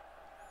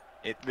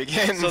 It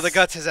begins. So the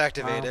guts is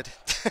activated.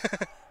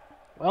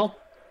 Well,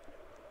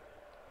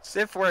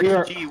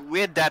 civ4xg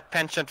with that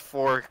penchant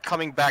for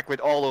coming back with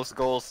all those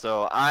goals,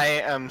 so I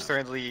am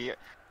certainly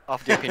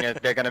of the opinion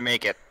they're gonna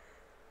make it.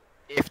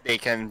 If they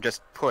can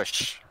just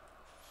push.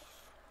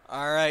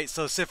 Alright,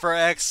 so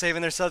civ4x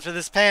saving themselves for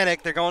this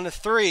panic. They're going to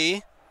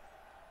 3.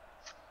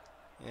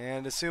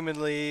 And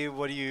assumedly,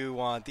 what do you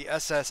want? The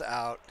SS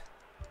out,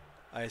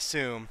 I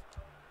assume.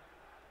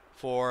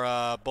 For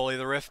Bully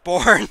the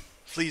Riftborn.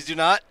 Please do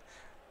not.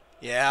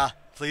 Yeah,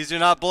 please do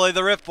not bully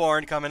the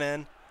Riftborn coming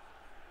in.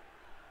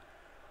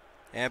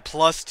 And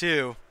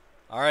 +2.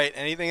 Alright,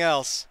 anything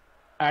else?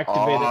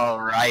 activated.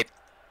 Alright.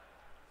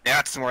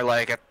 That's more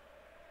like it.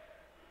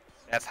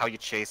 That's how you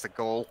chase a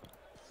goal.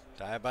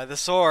 Die by the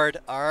sword.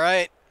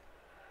 Alright.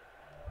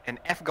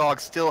 And fgog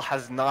still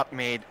has not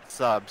made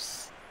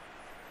subs.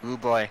 Ooh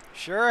boy.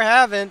 Sure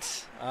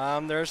haven't.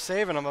 They're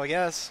saving them, I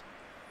guess.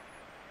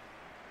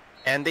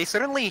 And they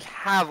certainly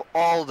have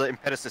all the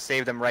impetus to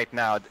save them right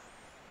now.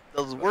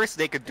 The worst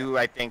they could do,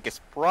 I think,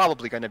 is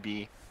probably going to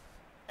be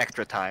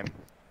extra time.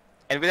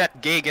 And with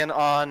that Gagan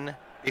on,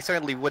 they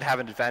certainly would have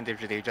an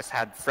advantage if they just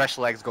had fresh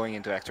legs going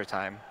into extra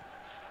time.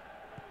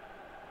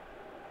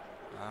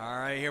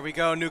 Alright, here we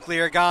go.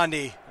 Nuclear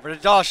Gandhi. Over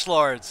to Dosh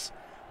Lords.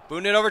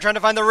 Booting it over, trying to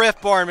find the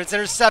Riftborn. It's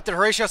intercepted.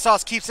 Horatio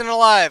Sauce keeps it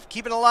alive.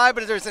 Keeping it alive,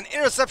 but there's an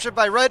interception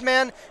by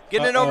Redman.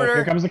 Getting it over.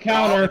 Here comes the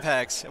counter.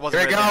 Apex. It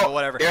wasn't Here we Redman, go. but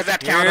whatever. There's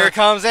that counter. Here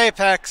comes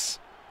Apex.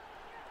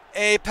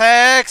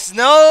 Apex.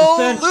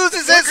 No.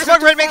 Loses it.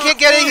 Smug Redman can't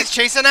get it. He's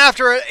chasing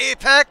after it.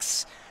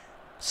 Apex.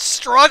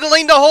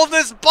 Struggling to hold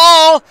this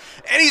ball.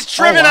 And he's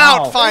driven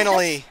out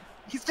finally.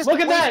 He's just Look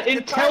at that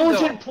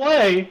intelligent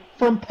play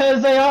from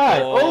Pez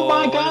AI. Oh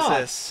my God.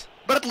 What is this?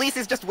 But at least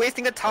he's just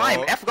wasting the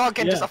time. Oh. fgog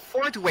can just Yeah.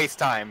 afford to waste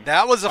time.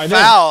 That was a I know.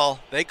 foul.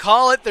 They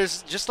call it.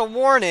 There's just a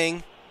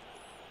warning.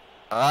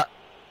 Oh,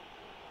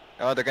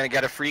 they're gonna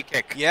get a free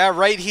kick. Yeah,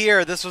 right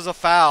here. This was a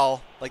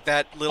foul. Like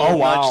that little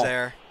nudge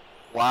there.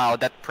 Wow,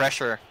 that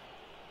pressure.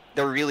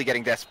 They're really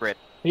getting desperate.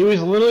 He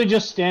was literally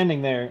just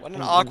standing there. What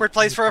an awkward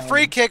place for a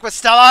free kick, but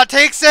Stella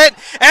takes it,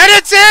 and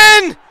it's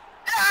in!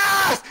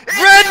 Yes!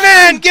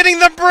 Redman getting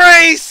the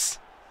brace!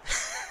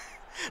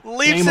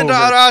 Leaps Game into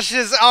over.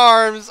 Arash's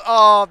arms.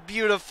 Oh,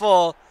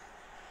 beautiful.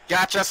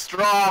 Gotcha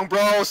strong,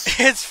 bros.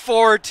 It's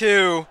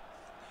 4-2.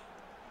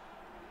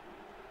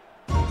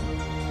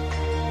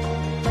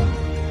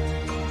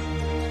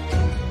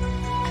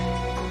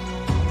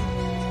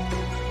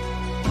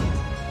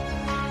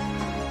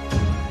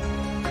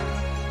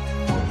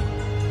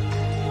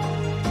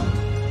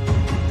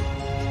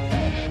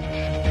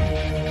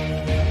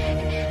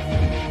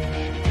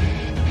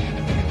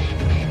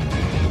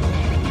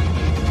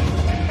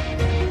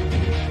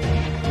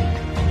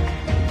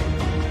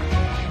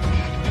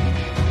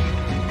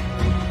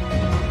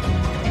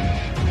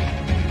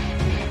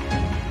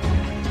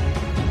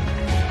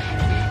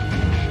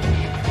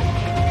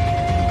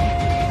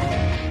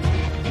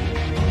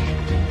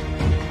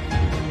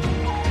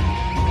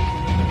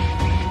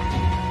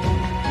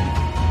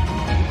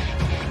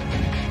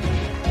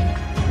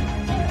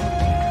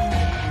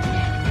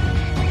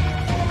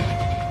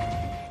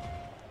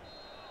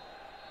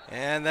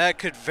 And that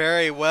could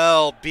very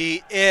well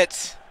be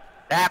it.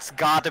 That's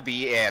gotta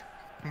be it.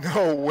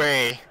 No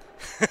way.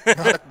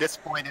 Not at this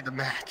point in the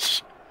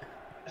match.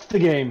 That's the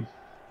game.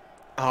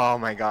 Oh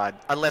my god.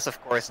 Unless,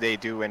 of course, they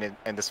do, and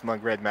the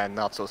smug red man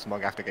not so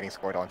smug after getting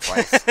scored on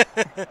twice.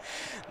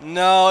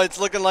 No, it's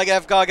looking like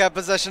fgog got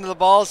possession of the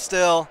ball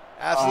still.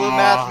 Absolute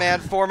math,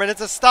 man. 4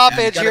 minutes of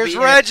stoppage. Here's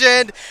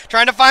Regend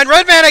trying to find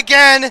Redman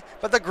again,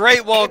 but the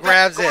Great Wall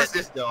grabs it.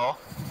 This, though.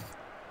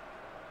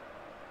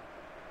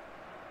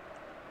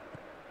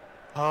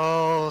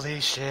 Holy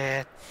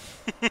shit.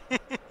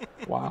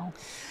 Wow.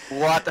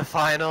 What the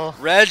final?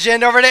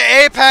 Regend over to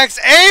Apex.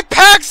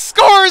 Apex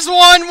scores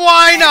one.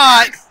 Why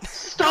not?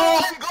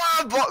 Stop!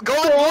 Go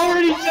on, They're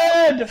already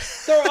dead!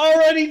 They're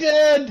already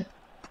dead!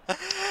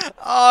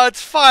 Oh,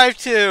 it's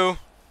 5-2.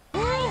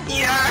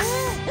 Yes!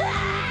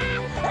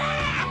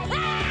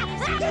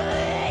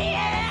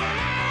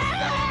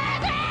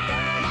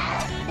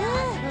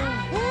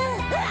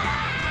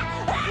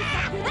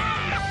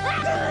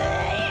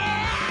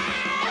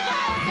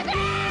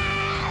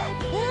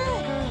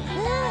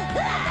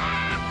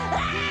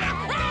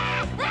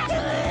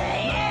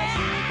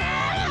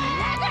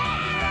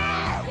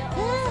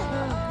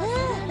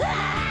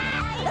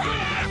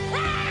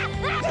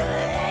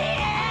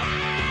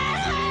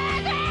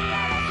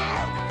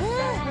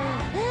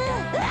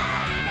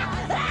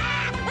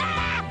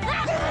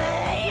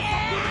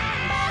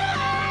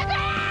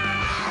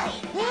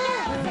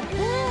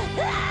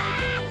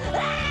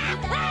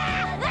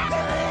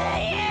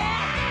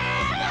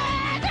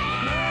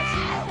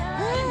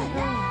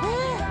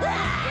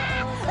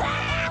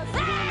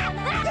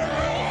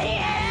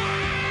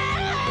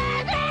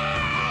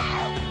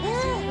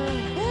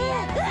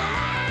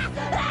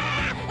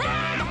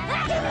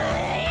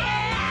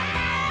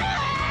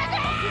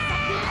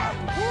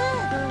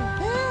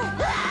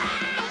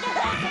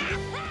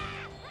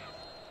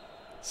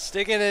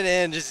 Sticking it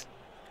in, just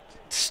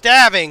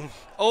stabbing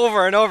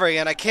over and over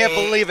again. I can't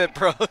believe it,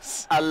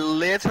 bros. A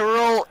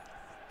literal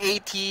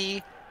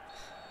 80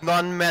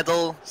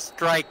 non-medal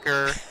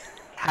striker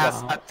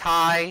has a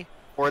tie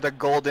for the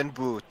golden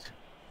boot.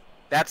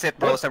 That's it,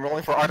 bros. I'm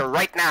rolling for Arthur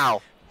right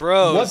now.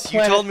 Bros,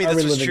 you told me planet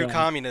this are we was living true on?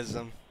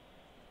 communism.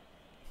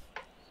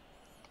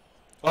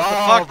 What the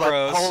Oh, fuck, but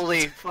bros?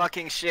 holy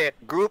fucking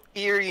shit. Group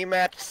E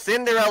rematch,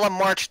 Cinderella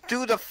march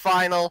to the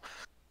final.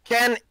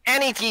 Can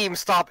any team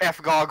stop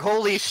fgog?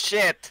 Holy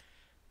shit.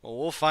 Well,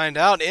 we'll find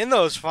out in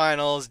those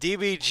finals.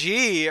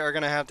 DBG are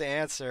going to have to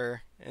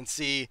answer and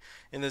see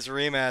in this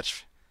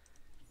rematch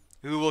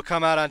who will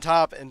come out on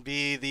top and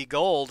be the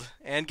gold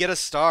and get a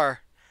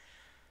star.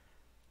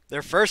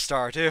 Their first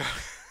star, too.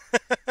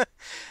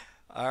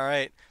 All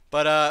right.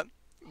 But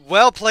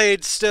well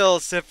played still,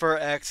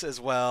 civ4x as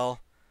well.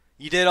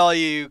 You did all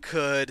you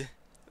could.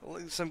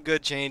 Some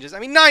good changes. I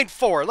mean,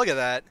 9-4. Look at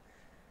that.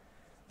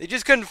 They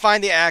just couldn't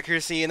find the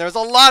accuracy, and there was a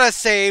lot of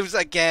saves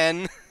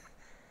again.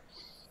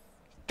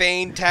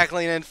 Bane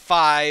tackling in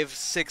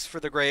 5-6 for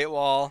the Great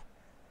Wall.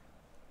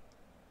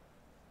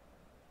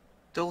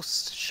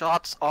 Those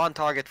shots on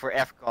target for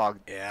fgog.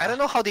 Yeah. I don't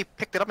know how they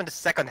picked it up in the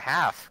second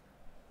half.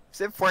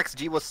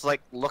 civ4xg was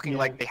like looking Yeah.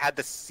 like they had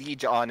the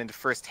siege on in the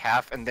first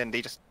half, and then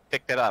they just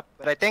picked it up.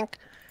 But I think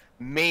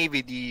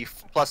maybe the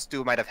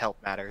 +2 might have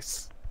helped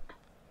matters.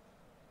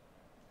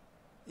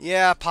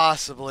 Yeah,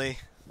 possibly.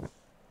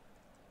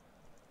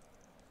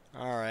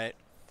 Alright.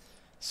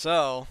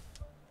 So,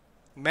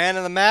 man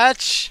of the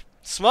match,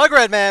 Smug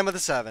Red Man with a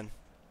 7.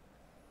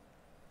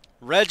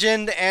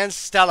 Regend and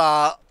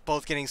Stella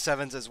both getting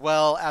 7s as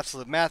well.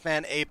 Absolute Math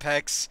Man,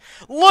 Apex.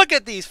 Look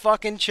at these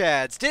fucking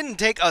Chads. Didn't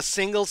take a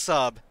single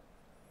sub.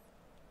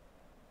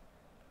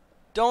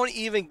 Don't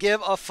even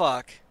give a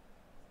fuck.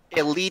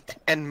 Elite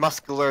and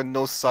muscular,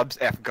 no subs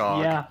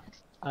fgog.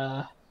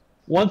 Yeah.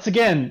 Once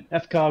again,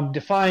 fgog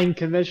defying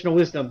conventional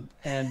wisdom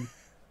and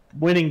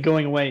winning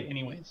going away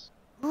anyways.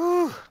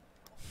 Whew.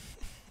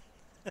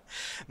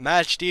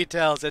 Match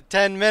details at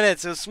 10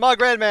 minutes. It was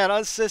Smug Red Man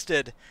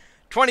unassisted.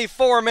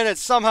 24 minutes.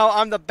 Somehow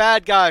I'm the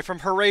bad guy from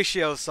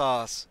Horatio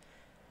Sauce.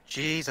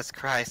 Jesus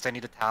Christ, I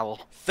need a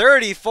towel.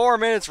 34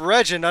 minutes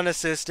Regend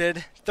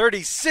unassisted.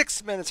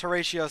 36 minutes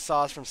Horatio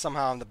Sauce from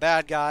Somehow I'm the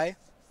Bad Guy.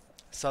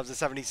 Subs at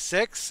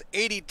 76.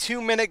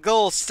 82-minute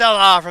goal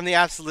Stella from the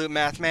Absolute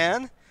Math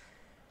Man.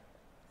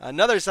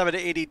 Another sub at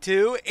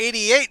 82.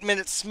 88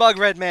 minutes Smug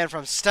Red Man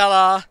from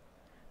Stella.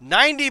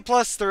 90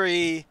 plus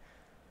 3.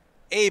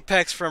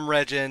 Apex from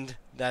Regend.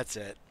 That's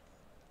it.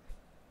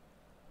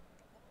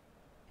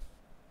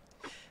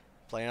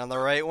 Playing on the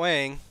right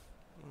wing.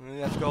 We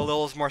have to go a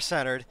little more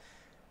centered.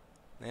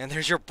 And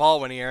there's your ball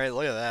winning area.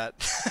 Look at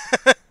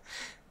that.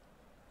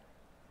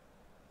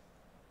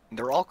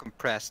 They're all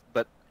compressed,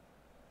 but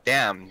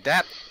damn,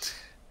 that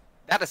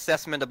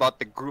assessment about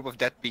the group of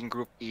death being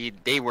Group E,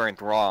 they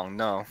weren't wrong,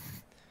 no.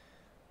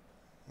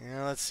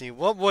 Yeah, let's see.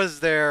 What was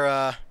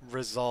their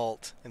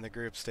result in the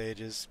group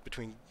stages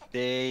between?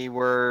 They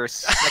were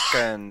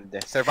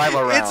second.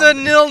 Survival round. It's a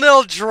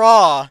 0-0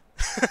 draw.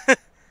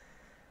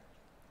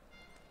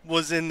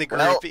 Was in the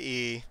group Well-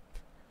 E.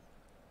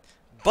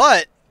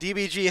 But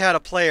DBG had a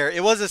player.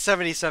 It was a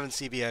 77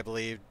 CB, I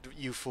believe,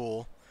 you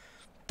fool.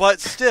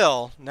 But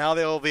still, now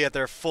they will be at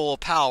their full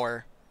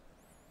power.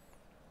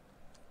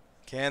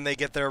 Can they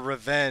get their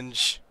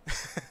revenge?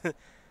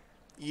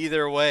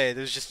 Either way,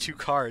 there's just 2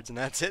 cards, and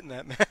that's it in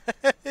that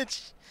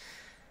match.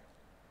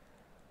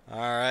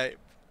 Alright.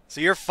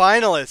 So your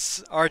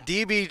finalists are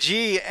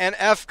DBG and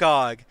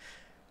fgog.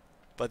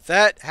 But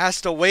that has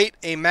to wait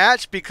a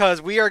match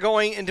because we are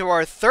going into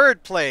our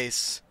 3rd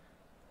place,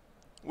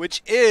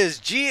 which is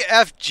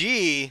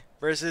GFG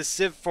versus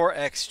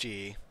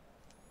civ4xg.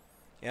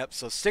 Yep,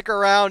 so stick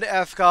around,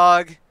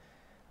 fgog,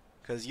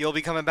 because you'll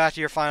be coming back to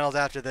your finals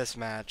after this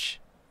match.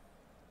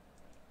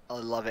 I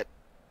love it.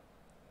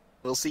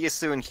 We'll see you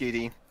soon,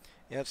 cutie.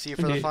 Yep, see you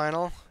for the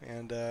final.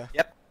 And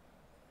Yep.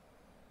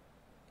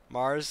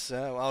 Mars,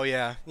 oh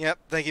yeah, yep,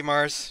 thank you,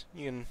 Mars.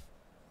 You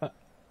can...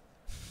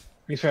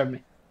 Thanks for having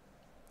me.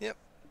 Yep.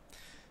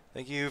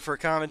 Thank you for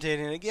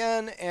commentating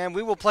again, and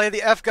we will play the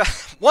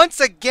fgog once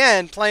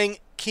again, playing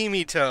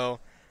Kimito.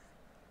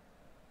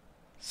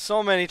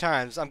 So many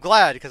times. I'm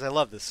glad, because I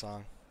love this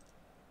song.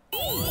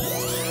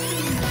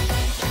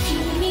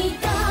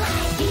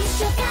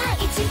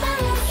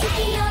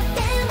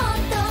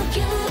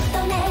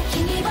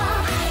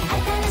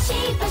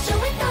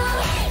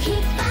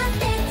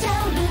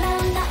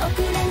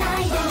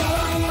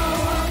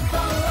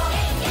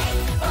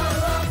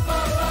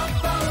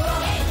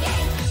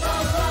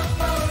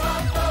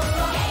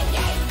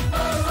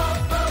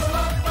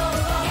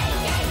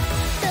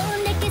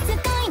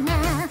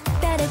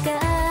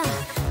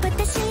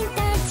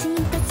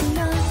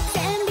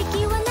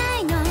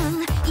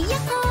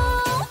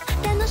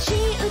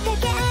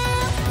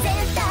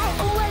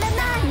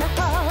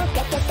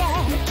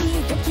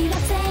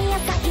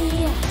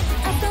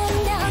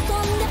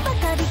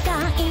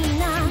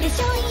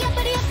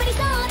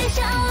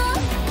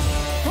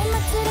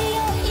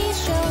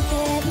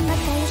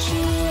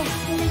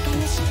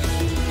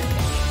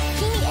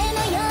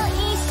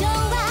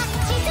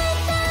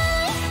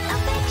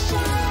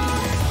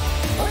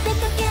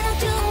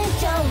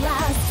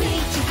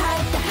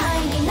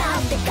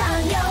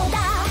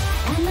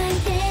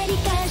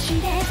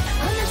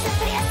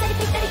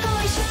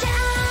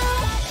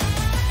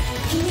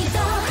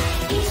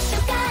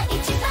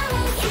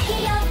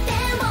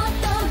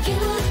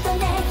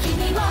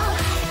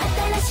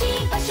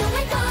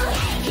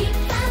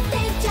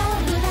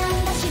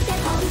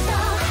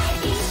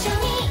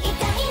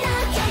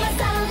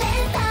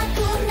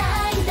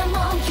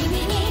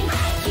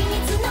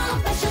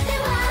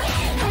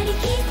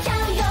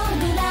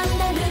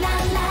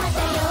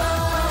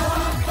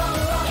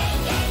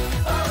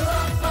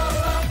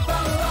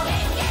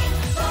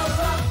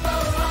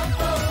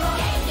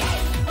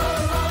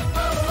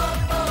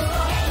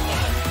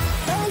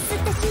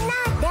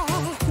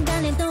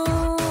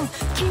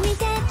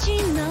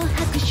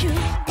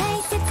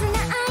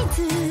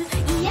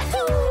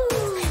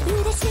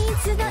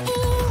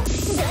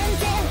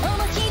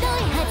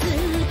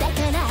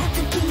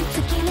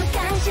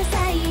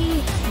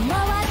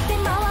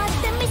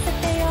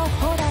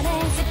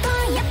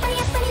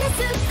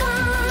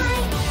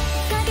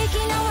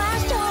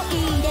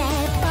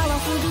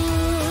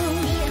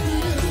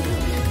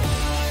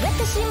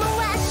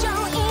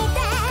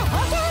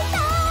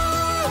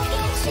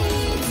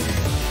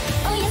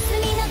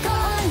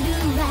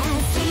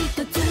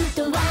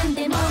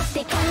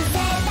 Can't